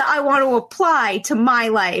idea I want to apply to my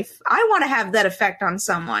life. I want to have that effect on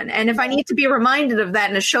someone, and if I need to be reminded of that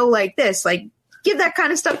in a show like this, like, give that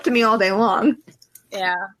kind of stuff to me all day long.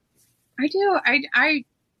 Yeah. I do. I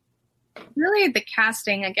really, the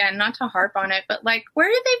casting, again, not to harp on it, but like, where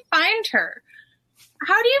did they find her?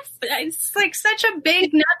 How do you, it's like such a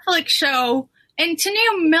big Netflix show. And Tania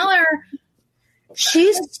Miller,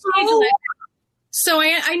 she's so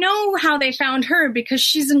I know how they found her because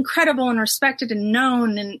she's incredible and respected and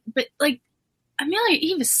known. But like, Amelia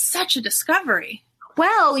Eve is such a discovery.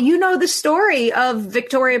 Well, you know the story of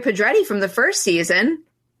Victoria Pedretti from the first season.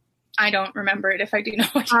 I don't remember it if I do know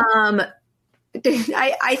it.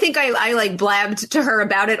 I think I like blabbed to her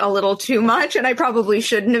about it a little too much, and I probably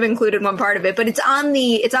shouldn't have included one part of it, but it's on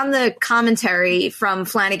the commentary from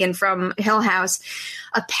Flanagan from Hill House.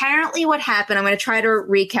 Apparently what happened, I'm going to try to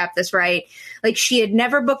recap this right. Like, she had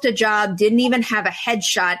never booked a job, didn't even have a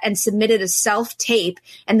headshot, and submitted a self-tape.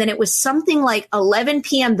 And then it was something like 11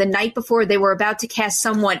 p.m. the night before they were about to cast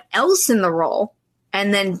someone else in the role,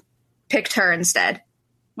 and then picked her instead.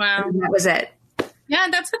 Wow. And that was it. Yeah,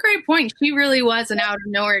 that's a great point. She really was an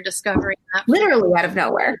out-of-nowhere discovery. Literally out of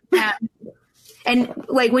nowhere. Yeah. And,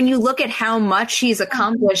 like, when you look at how much she's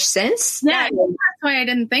accomplished since. Yeah, that's why I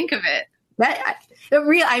didn't think of it.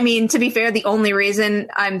 I mean, to be fair, the only reason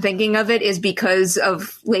I'm thinking of it is because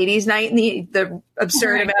of Ladies' Night and the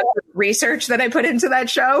absurd amount of research that I put into that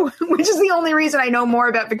show, which is the only reason I know more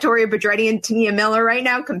about Victoria Pedretti and Tania Miller right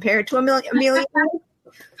now compared to Amelia.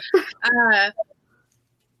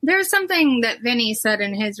 There's something that Vinny said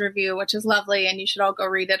in his review, which is lovely, and you should all go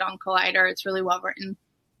read it on Collider. It's really well written.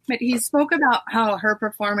 But he spoke about how her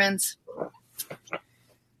performance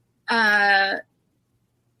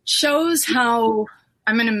shows how,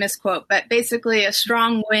 I'm going to misquote, but basically a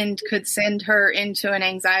strong wind could send her into an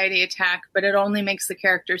anxiety attack, but it only makes the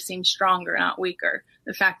character seem stronger, not weaker.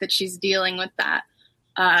 The fact that she's dealing with that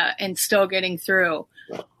and still getting through.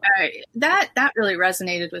 That really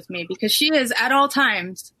resonated with me because she is at all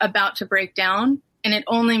times about to break down, and it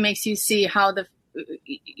only makes you see how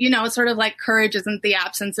it's sort of like courage isn't the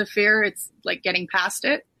absence of fear. It's like getting past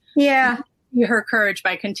it. Yeah. Her courage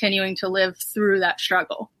by continuing to live through that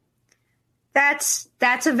struggle. That's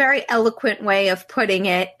a very eloquent way of putting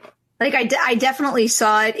it. Like, I definitely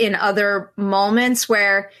saw it in other moments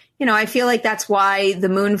where, I feel like that's why the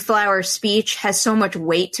Moonflower speech has so much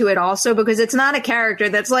weight to it also, because it's not a character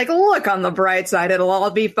that's like, look on the bright side, it'll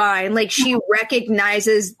all be fine. Like, she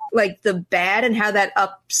recognizes like the bad and how that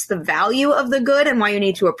ups the value of the good and why you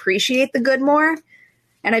need to appreciate the good more.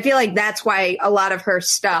 And I feel like that's why a lot of her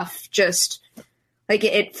stuff just like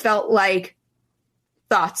it felt like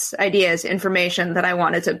thoughts, ideas, information that I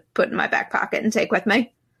wanted to put in my back pocket and take with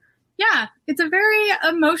me. Yeah, it's a very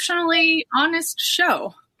emotionally honest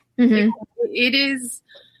show. Mm-hmm. It is.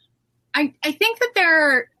 I think that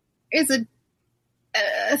there is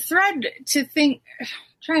a thread to think.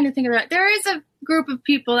 Trying to think about it. There is a group of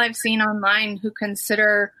people I've seen online who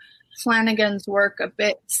consider Flanagan's work a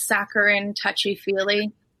bit saccharine,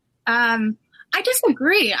 touchy-feely. I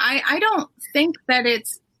disagree. I don't think that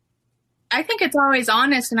it's. I think it's always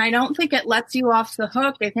honest, and I don't think it lets you off the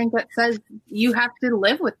hook. I think it says you have to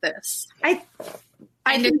live with this. I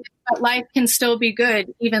think that life can still be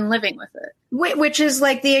good, even living with it. Which is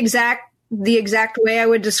like the exact way I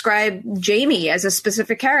would describe Jamie as a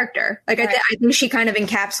specific character. Like, right. I think she kind of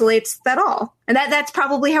encapsulates that all. And that's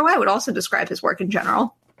probably how I would also describe his work in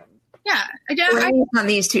general. Yeah. On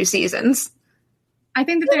these two seasons. I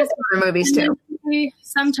think that there's other movies too.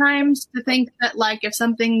 Sometimes to think that, like, if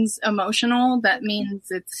something's emotional, that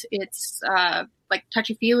means it's like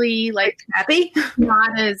touchy-feely, like happy,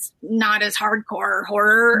 not as hardcore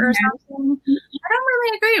horror or something. I don't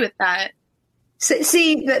really agree with that.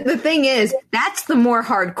 See, the thing is, that's the more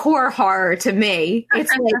hardcore horror to me.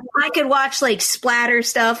 It's like I could watch like splatter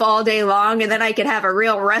stuff all day long, and then I could have a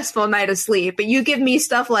real restful night of sleep. But you give me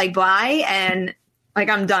stuff like Bly, and like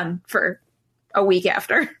I'm done for a week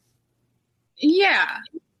after. Yeah,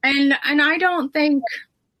 and I don't think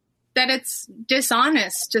that it's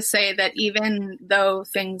dishonest to say that even though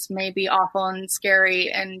things may be awful and scary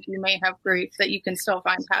and you may have grief, that you can still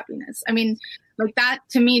find happiness. I mean, like, that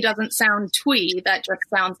to me doesn't sound twee. That just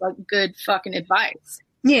sounds like good fucking advice.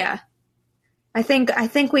 Yeah. I think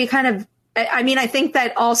we kind of, I mean, I think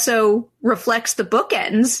that also reflects the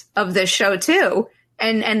bookends of this show too.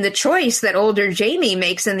 And the choice that older Jamie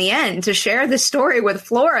makes in the end to share this story with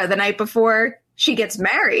Flora the night before she gets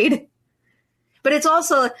married. But it's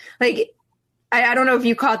also like, I don't know if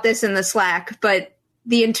you caught this in the Slack, but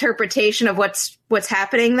the interpretation of what's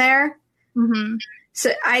happening there. Mm-hmm. So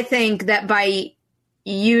I think that by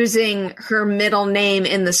using her middle name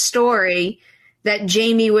in the story, that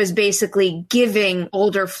Jamie was basically giving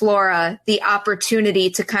older Flora the opportunity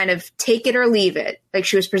to kind of take it or leave it. Like,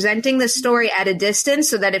 she was presenting the story at a distance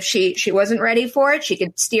so that if she wasn't ready for it, she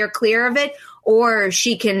could steer clear of it, or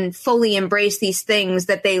she can fully embrace these things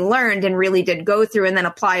that they learned and really did go through and then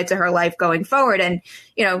apply it to her life going forward. And,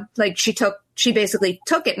 you know, like, she basically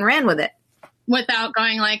took it and ran with it. Without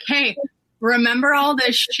going like, hey, remember all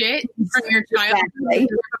this shit from your childhood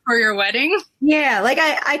before your wedding? Yeah, like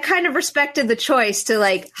I kind of respected the choice to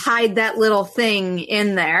like hide that little thing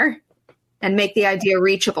in there and make the idea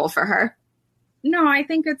reachable for her. No, I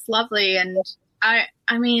think it's lovely. And I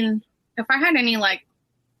mean, if I had any like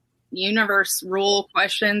universe rule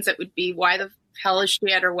questions, it would be, why the hell is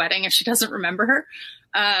she at her wedding if she doesn't remember her?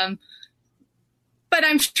 But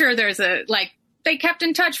I'm sure there's they kept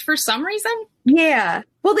in touch for some reason. Yeah.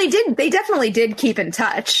 Well, they definitely did keep in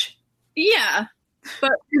touch. Yeah.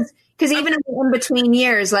 But because even in between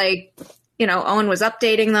years, like, you know, Owen was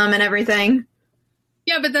updating them and everything.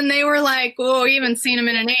 Yeah, but then they were like, "Oh, we haven't seen him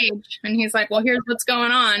in an age," and he's like, "Well, here's what's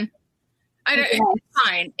going on." It's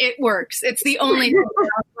fine. It works. It's the only thing I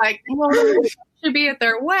was like, well, they should be at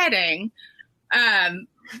their wedding.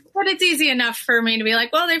 But it's easy enough for me to be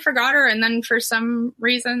like, well, they forgot her, and then for some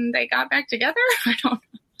reason they got back together. I don't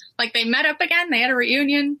know. Like, they met up again. They had a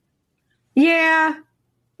reunion. Yeah.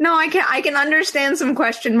 No, I can understand some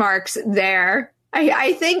question marks there.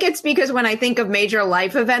 I think it's because when I think of major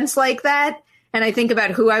life events like that, and I think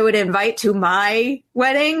about who I would invite to my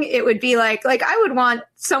wedding, it would be like I would want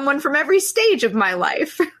someone from every stage of my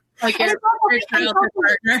life. Like your childhood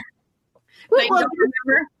partner.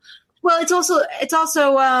 Well, it's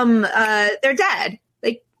also their dad.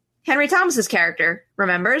 Like, Henry Thomas's character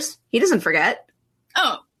remembers. He doesn't forget.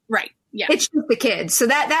 Oh, right. Yeah. It's just the kids. So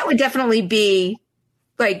that would definitely be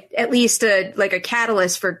like at least a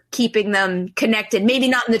catalyst for keeping them connected. Maybe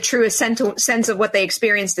not in the truest sense of what they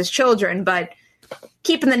experienced as children, but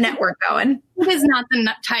keeping the network going. It is not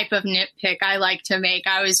the type of nitpick I like to make.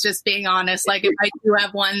 I was just being honest. Like, if I do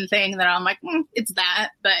have one thing that I'm like, it's that,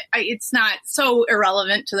 but it's not so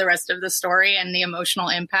irrelevant to the rest of the story and the emotional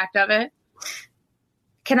impact of it.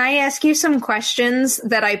 Can I ask you some questions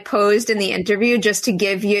that I posed in the interview just to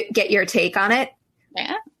get your take on it?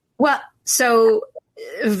 Yeah. Well, so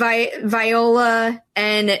Viola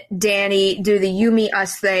and Danny do the you me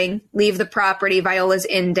us thing, leave the property. Viola's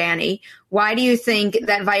in Danny. Why do you think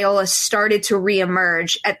that Viola started to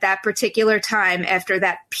reemerge at that particular time after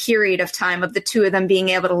that period of time of the two of them being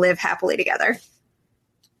able to live happily together?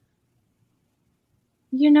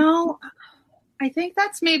 You know, I think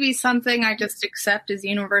that's maybe something I just accept as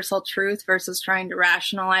universal truth versus trying to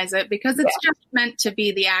rationalize it, because it's just meant to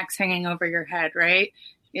be the axe hanging over your head, right?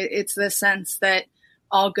 It's the sense that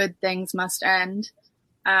all good things must end.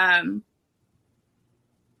 I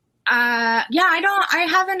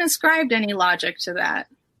haven't ascribed any logic to that.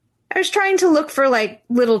 I was trying to look for like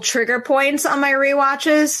little trigger points on my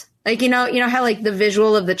rewatches. Like, you know how like the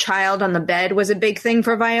visual of the child on the bed was a big thing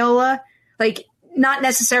for Viola? Like, not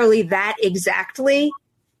necessarily that exactly,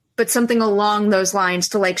 but something along those lines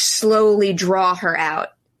to like slowly draw her out.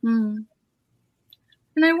 And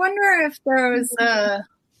I wonder if there was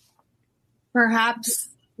perhaps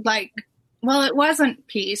like, well, it wasn't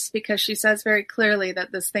peace, because she says very clearly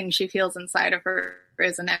that this thing she feels inside of her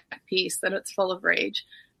isn't at peace, that it's full of rage.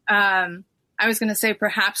 I was going to say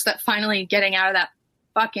perhaps that finally getting out of that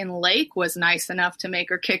fucking lake was nice enough to make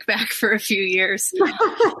her kick back for a few years.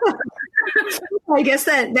 I guess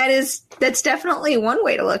that's definitely one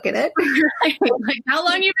way to look at it. Right. Like, how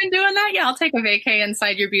long you been doing that? Yeah, I'll take a vacay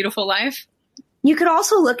inside your beautiful life. You could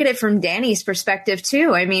also look at it from Danny's perspective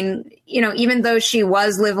too. I mean, you know, even though she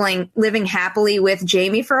was living happily with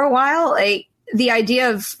Jamie for a while, like, the idea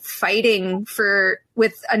of fighting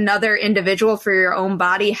with another individual for your own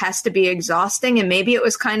body has to be exhausting. And maybe it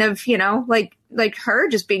was kind of, you know, like her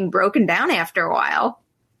just being broken down after a while.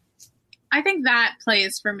 I think that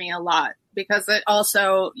plays for me a lot, because it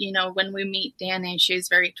also, you know, when we meet Danny, she's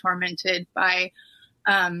very tormented by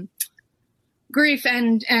grief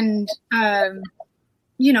and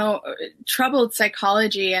troubled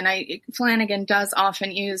psychology. And Flanagan does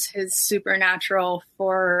often use his supernatural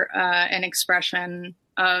for an expression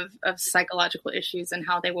of psychological issues and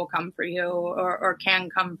how they will come for you or can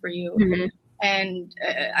come for you. Mm-hmm. And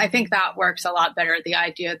I think that works a lot better. The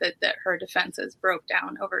idea that her defenses broke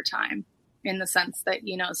down over time, in the sense that,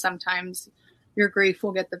 sometimes your grief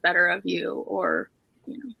will get the better of you, or,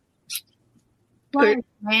 what,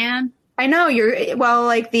 man? I know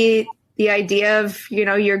like the idea of,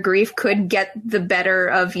 your grief could get the better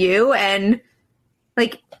of you, and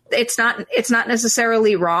like, it's not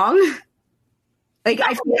necessarily wrong. Like,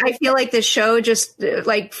 I feel like this show just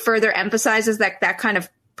like further emphasizes that kind of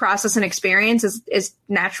process and experience is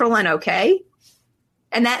natural and okay.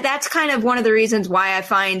 And that's kind of one of the reasons why I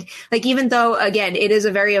find, like, even though, again, it is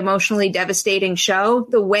a very emotionally devastating show,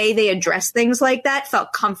 the way they address things like that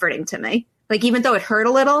felt comforting to me. Like, even though it hurt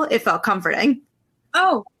a little, it felt comforting.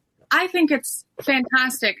 Oh, I think it's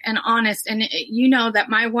fantastic and honest. And that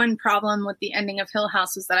my one problem with the ending of Hill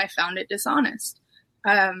House was that I found it dishonest.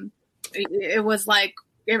 It was like,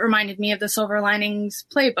 it reminded me of the Silver Linings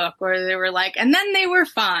Playbook, where they were like, and then they were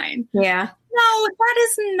fine. Yeah. No, that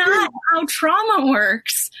is not how trauma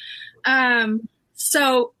works.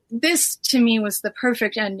 So this to me was the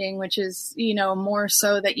perfect ending, which is, more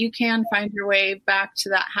so that you can find your way back to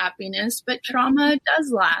that happiness, but trauma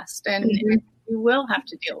does last, and mm-hmm. you will have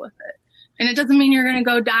to deal with it. And it doesn't mean you're going to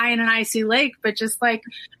go die in an icy lake, but just like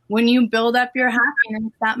when you build up your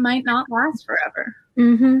happiness, that might not last forever.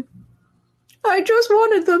 Mm-hmm. I just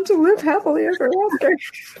wanted them to live happily ever after.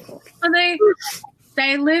 Well,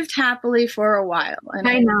 they lived happily for a while. And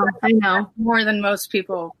I know. More than most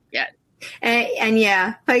people get. And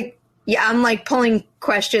yeah, I'm like pulling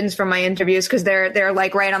questions from my interviews because they're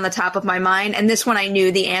like right on the top of my mind. And this one I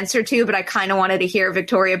knew the answer to, but I kind of wanted to hear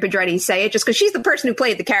Victoria Pedretti say it just because she's the person who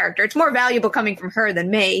played the character. It's more valuable coming from her than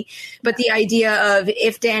me. But the idea of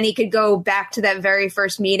if Danny could go back to that very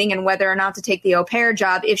first meeting and whether or not to take the au pair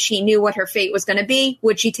job, if she knew what her fate was going to be,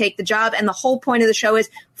 would she take the job? And the whole point of the show is,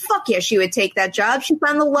 fuck yeah, she would take that job. She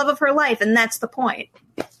found the love of her life, and that's the point.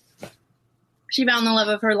 She found the love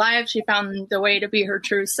of her life. She found the way to be her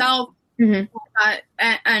true self. Mm-hmm.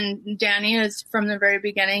 And Danny is, from the very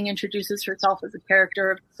beginning, introduces herself as a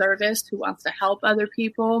character of service who wants to help other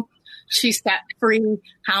people. She set free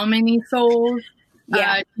how many souls?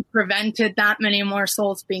 Yeah. She prevented that many more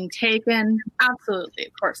souls being taken. Absolutely.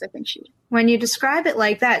 Of course, I think she would. When you describe it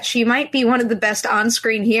like that, she might be one of the best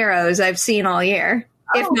on-screen heroes I've seen all year,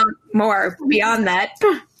 if not more beyond that.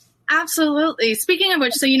 Absolutely. Speaking of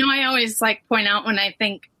which, so, I always like point out when I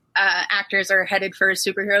think actors are headed for a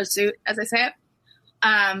superhero suit, as I say it.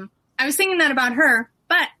 I was thinking that about her,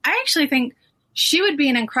 but I actually think she would be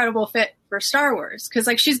an incredible fit for Star Wars, because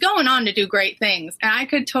like she's going on to do great things, and I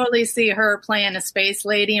could totally see her playing a space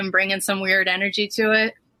lady and bringing some weird energy to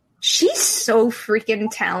it. She's so freaking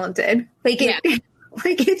talented.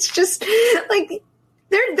 It's just like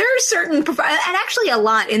there are certain, and actually a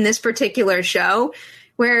lot in this particular show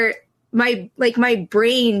where my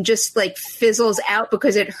brain just like fizzles out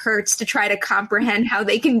because it hurts to try to comprehend how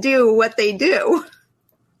they can do what they do.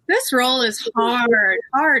 This role is hard.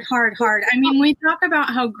 I mean, we talk about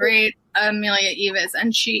how great Amelia Eve is,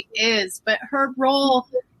 and she is, but her role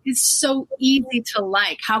is so easy to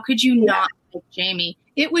like. How could you not like Jamie?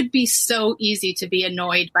 It would be so easy to be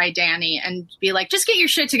annoyed by Danny and be like, just get your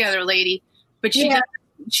shit together, lady. But she doesn't.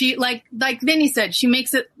 She, like Vinny said, she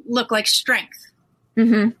makes it look like strength.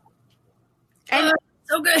 Mm-hmm. And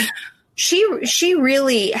so good. She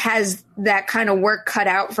really has that kind of work cut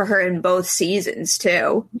out for her in both seasons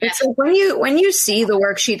too. Yeah. It's like when you see the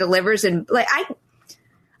work she delivers, and like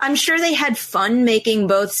I'm sure they had fun making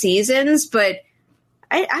both seasons, but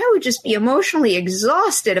I would just be emotionally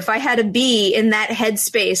exhausted if I had to be in that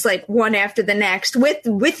headspace like one after the next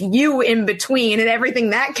with you in between and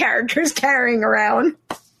everything that character's carrying around.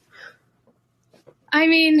 I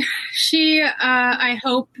mean, she I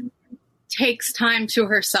hope takes time to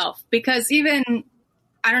herself, because even,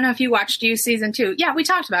 I don't know if you watched You season 2. Yeah, we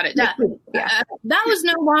talked about it. That was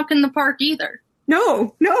no walk in the park either.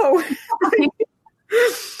 No.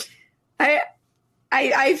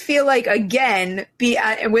 I feel like, again,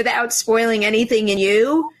 without spoiling anything in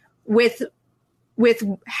You, with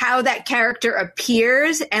how that character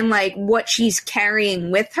appears and like what she's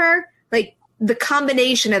carrying with her, like the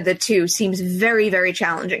combination of the two seems very, very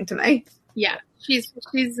challenging to me. Yeah. She's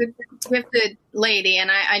a gifted lady, and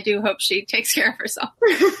I do hope she takes care of herself.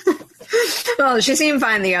 Well, she seemed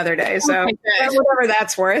fine the other day, so whatever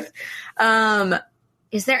that's worth.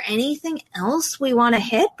 Is there anything else we want to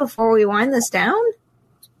hit before we wind this down?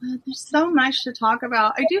 There's so much to talk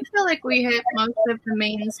about. I do feel like we hit most of the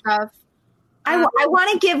main stuff. I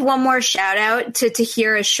want to give one more shout out to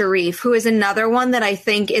Tahira Sharif, who is another one that I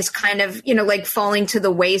think is kind of, like falling to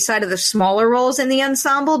the wayside of the smaller roles in the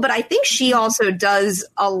ensemble. But I think she also does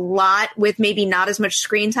a lot with maybe not as much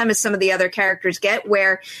screen time as some of the other characters get,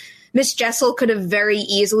 where Miss Jessel could have very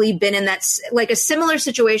easily been in that, like a similar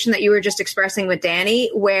situation that you were just expressing with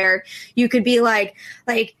Danny, where you could be like,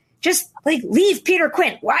 just leave Peter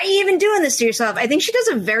Quint. Why are you even doing this to yourself? I think she does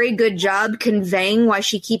a very good job conveying why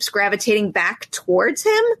she keeps gravitating back towards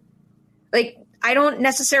him. Like, I don't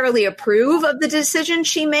necessarily approve of the decision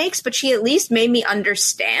she makes, but she at least made me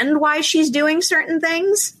understand why she's doing certain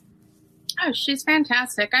things. Oh, she's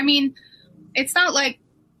fantastic. I mean, it's not like,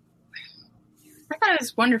 I thought it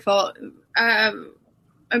was wonderful.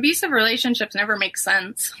 Abusive relationships never make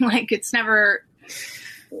sense.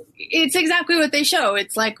 It's exactly what they show.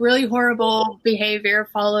 It's like really horrible behavior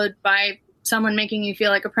followed by someone making you feel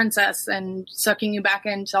like a princess and sucking you back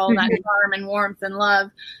into all that charm and warmth and love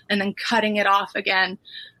and then cutting it off again.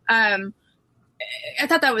 I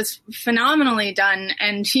thought that was phenomenally done.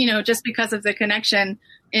 And, just because of the connection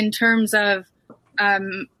in terms of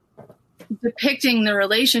depicting the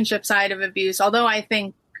relationship side of abuse, although I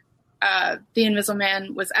think The Invisible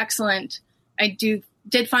Man was excellent, I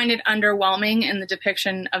did find it underwhelming in the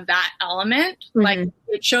depiction of that element. Mm-hmm. Like,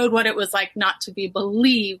 it showed what it was like not to be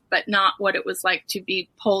believed, but not what it was like to be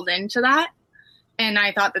pulled into that. And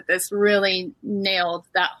I thought that this really nailed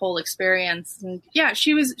that whole experience. And yeah,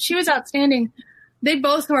 she was outstanding. They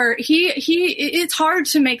both were, it's hard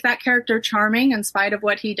to make that character charming in spite of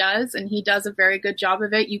what he does. And he does a very good job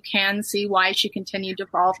of it. You can see why she continued to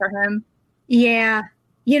fall for him. Yeah.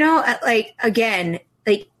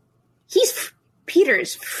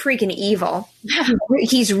 Peter's freaking evil.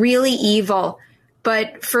 He's really evil.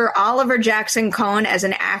 But for Oliver Jackson Cohen as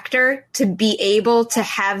an actor to be able to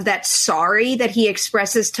have that sorry that he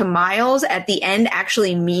expresses to Miles at the end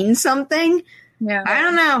actually means something. Yeah. I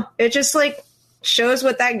don't know. It just shows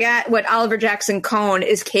what Oliver Jackson Cohen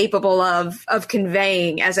is capable of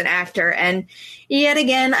conveying as an actor. And yet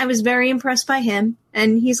again, I was very impressed by him.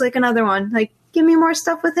 And he's another one. Give me more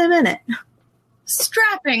stuff with him in it.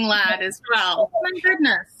 Strapping lad as well. My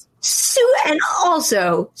goodness. And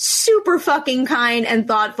also super fucking kind and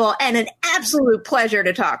thoughtful and an absolute pleasure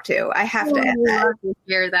to talk to. I have to add that. Love to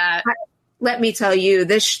hear that. Let me tell you,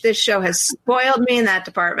 this show has spoiled me in that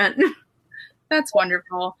department. That's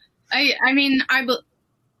wonderful.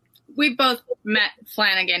 We both met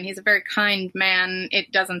Flanagan. He's a very kind man.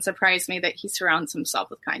 It doesn't surprise me that he surrounds himself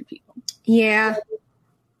with kind people. Yeah.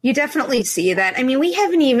 You definitely see that. I mean, we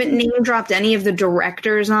haven't even name dropped any of the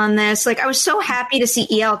directors on this. I was so happy to see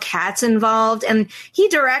E.L. Katz involved, and he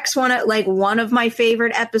directs one of my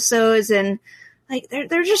favorite episodes. And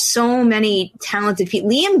there are just so many talented people.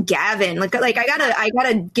 Liam Gavin, I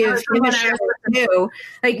gotta give him a shout out too.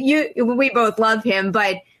 We both love him,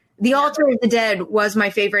 but The Altar of the Dead was my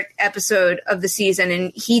favorite episode of the season,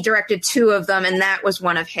 and he directed 2 of them, and that was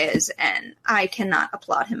one of his. And I cannot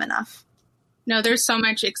applaud him enough. No, there's so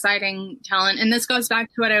much exciting talent. And this goes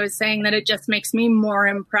back to what I was saying, that it just makes me more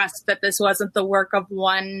impressed that this wasn't the work of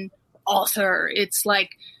one author. It's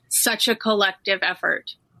such a collective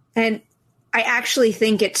effort. And I actually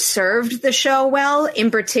think it served the show well,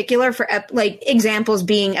 in particular for examples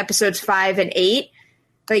being episodes 5 and 8.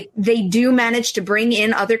 They do manage to bring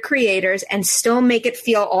in other creators and still make it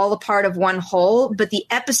feel all a part of one whole. But the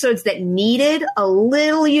episodes that needed a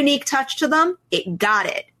little unique touch to them, it got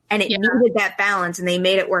it. And it needed that balance, and they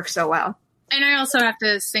made it work so well. And I also have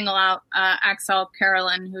to single out Axel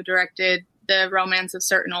Carolyn, who directed The Romance of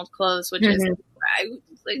Certain Old Clothes, which is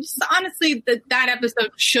honestly, that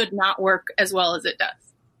episode should not work as well as it does.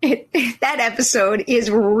 That episode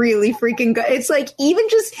is really freaking good. It's even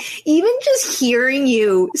just hearing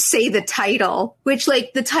you say the title, which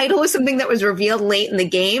the title was something that was revealed late in the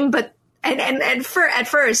game, but at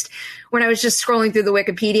first, when I was just scrolling through the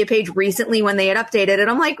Wikipedia page recently when they had updated it,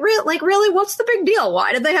 I'm really, what's the big deal?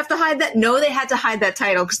 Why did they have to hide that? No, they had to hide that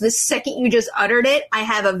title because the second you just uttered it, I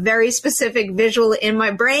have a very specific visual in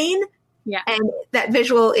my brain. Yeah. And that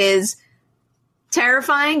visual is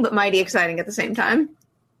terrifying, but mighty exciting at the same time.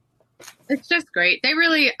 It's just great. They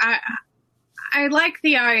really, I like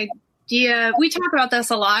the idea. We talk about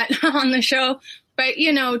this a lot on the show. But,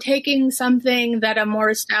 taking something that a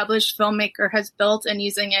more established filmmaker has built and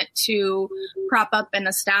using it to prop up and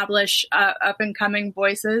establish up-and-coming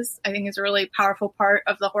voices, I think is a really powerful part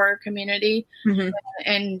of the horror community. Mm-hmm.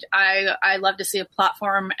 And I love to see a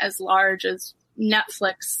platform as large as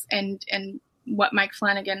Netflix and what Mike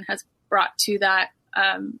Flanagan has brought to that,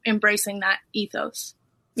 embracing that ethos.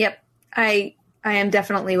 Yep. I am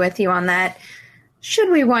definitely with you on that. Should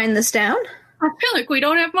we wind this down? I feel like we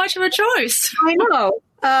don't have much of a choice. I know.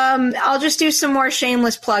 I'll just do some more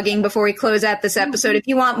shameless plugging before we close out this episode. If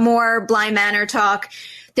you want more Bly Manor talk,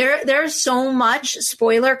 there's so much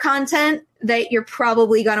spoiler content that you're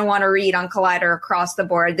probably going to want to read on Collider across the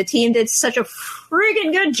board. The team did such a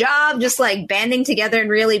friggin' good job just like banding together and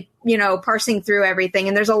really, parsing through everything.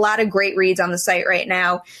 And there's a lot of great reads on the site right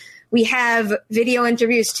now. We have video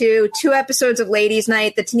interviews too, 2 episodes of Ladies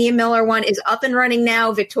Night. The Tania Miller one is up and running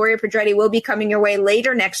now. Victoria Pedretti will be coming your way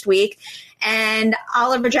later next week. And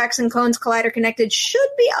Oliver Jackson Cohen's Collider Connected should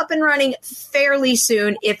be up and running fairly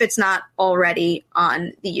soon if it's not already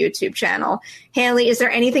on the YouTube channel. Haley, is there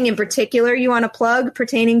anything in particular you want to plug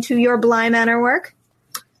pertaining to your Bly Manor work?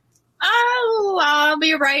 Oh, I'll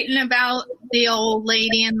be writing about the old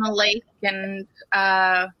lady in the lake and,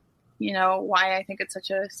 why I think it's such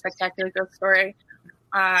a spectacular ghost story.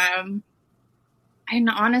 And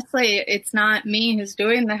honestly, it's not me who's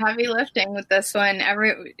doing the heavy lifting with this one.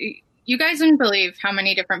 You guys wouldn't believe how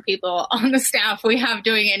many different people on the staff we have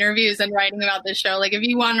doing interviews and writing about this show. Like, if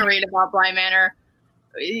you want to read about Bly Manor,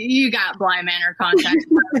 you got Bly Manor content.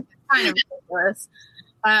 It's kind of ridiculous.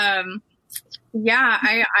 I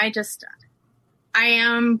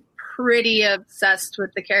am pretty obsessed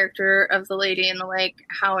with the character of the lady in the lake,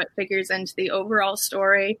 how it figures into the overall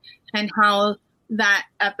story, and how that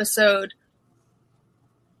episode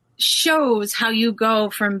shows how you go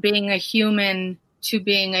from being a human to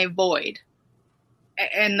being a void,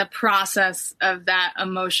 and the process of that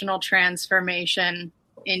emotional transformation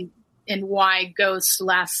in why ghosts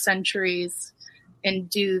last centuries and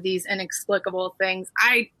do these inexplicable things.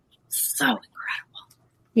 So incredible.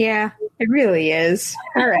 Yeah, it really is.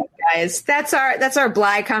 All right, guys. That's our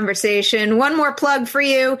Bly conversation. One more plug for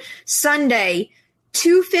you. Sunday,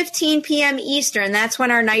 2:15 p.m. Eastern. That's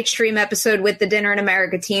when our night stream episode with the Dinner in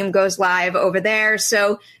America team goes live over there.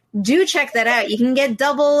 So do check that out. You can get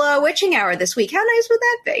double witching hour this week. How nice would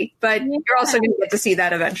that be? But you're also going to get to see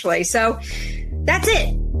that eventually. So that's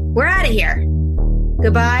it. We're out of here.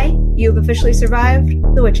 Goodbye. You've officially survived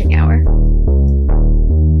the witching hour.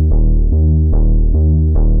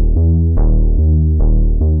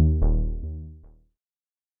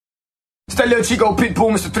 It's that little Chico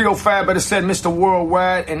Pitbull, Mr. 305, better said Mr.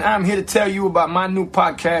 Worldwide, and I'm here to tell you about my new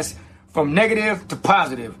podcast, From Negative to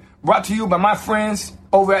Positive, brought to you by my friends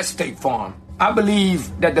over at State Farm. I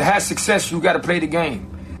believe that to have success, you got to play the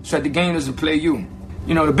game, so that the game doesn't play you.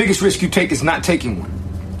 The biggest risk you take is not taking one.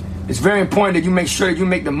 It's very important that you make sure that you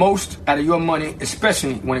make the most out of your money,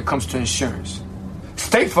 especially when it comes to insurance.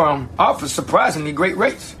 State Farm offers surprisingly great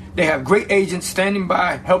rates. They have great agents standing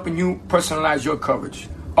by helping you personalize your coverage.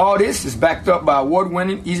 All this is backed up by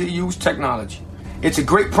award-winning, easy-to-use technology. It's a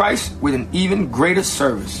great price with an even greater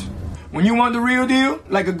service. When you want the real deal,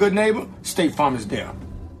 like a good neighbor, State Farm is there.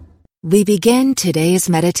 We begin today's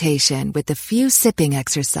meditation with a few sipping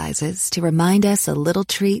exercises to remind us a little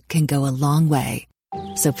treat can go a long way.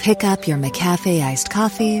 So pick up your McCafe iced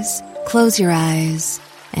coffees, close your eyes,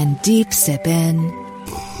 and deep sip in.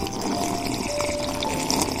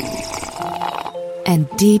 And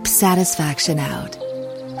deep satisfaction out.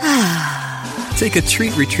 Take a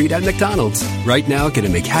treat retreat at McDonald's. Right now, get a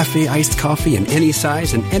McCafe iced coffee in any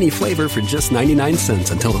size and any flavor for just 99 cents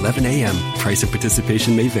until 11 a.m. Price and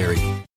participation may vary.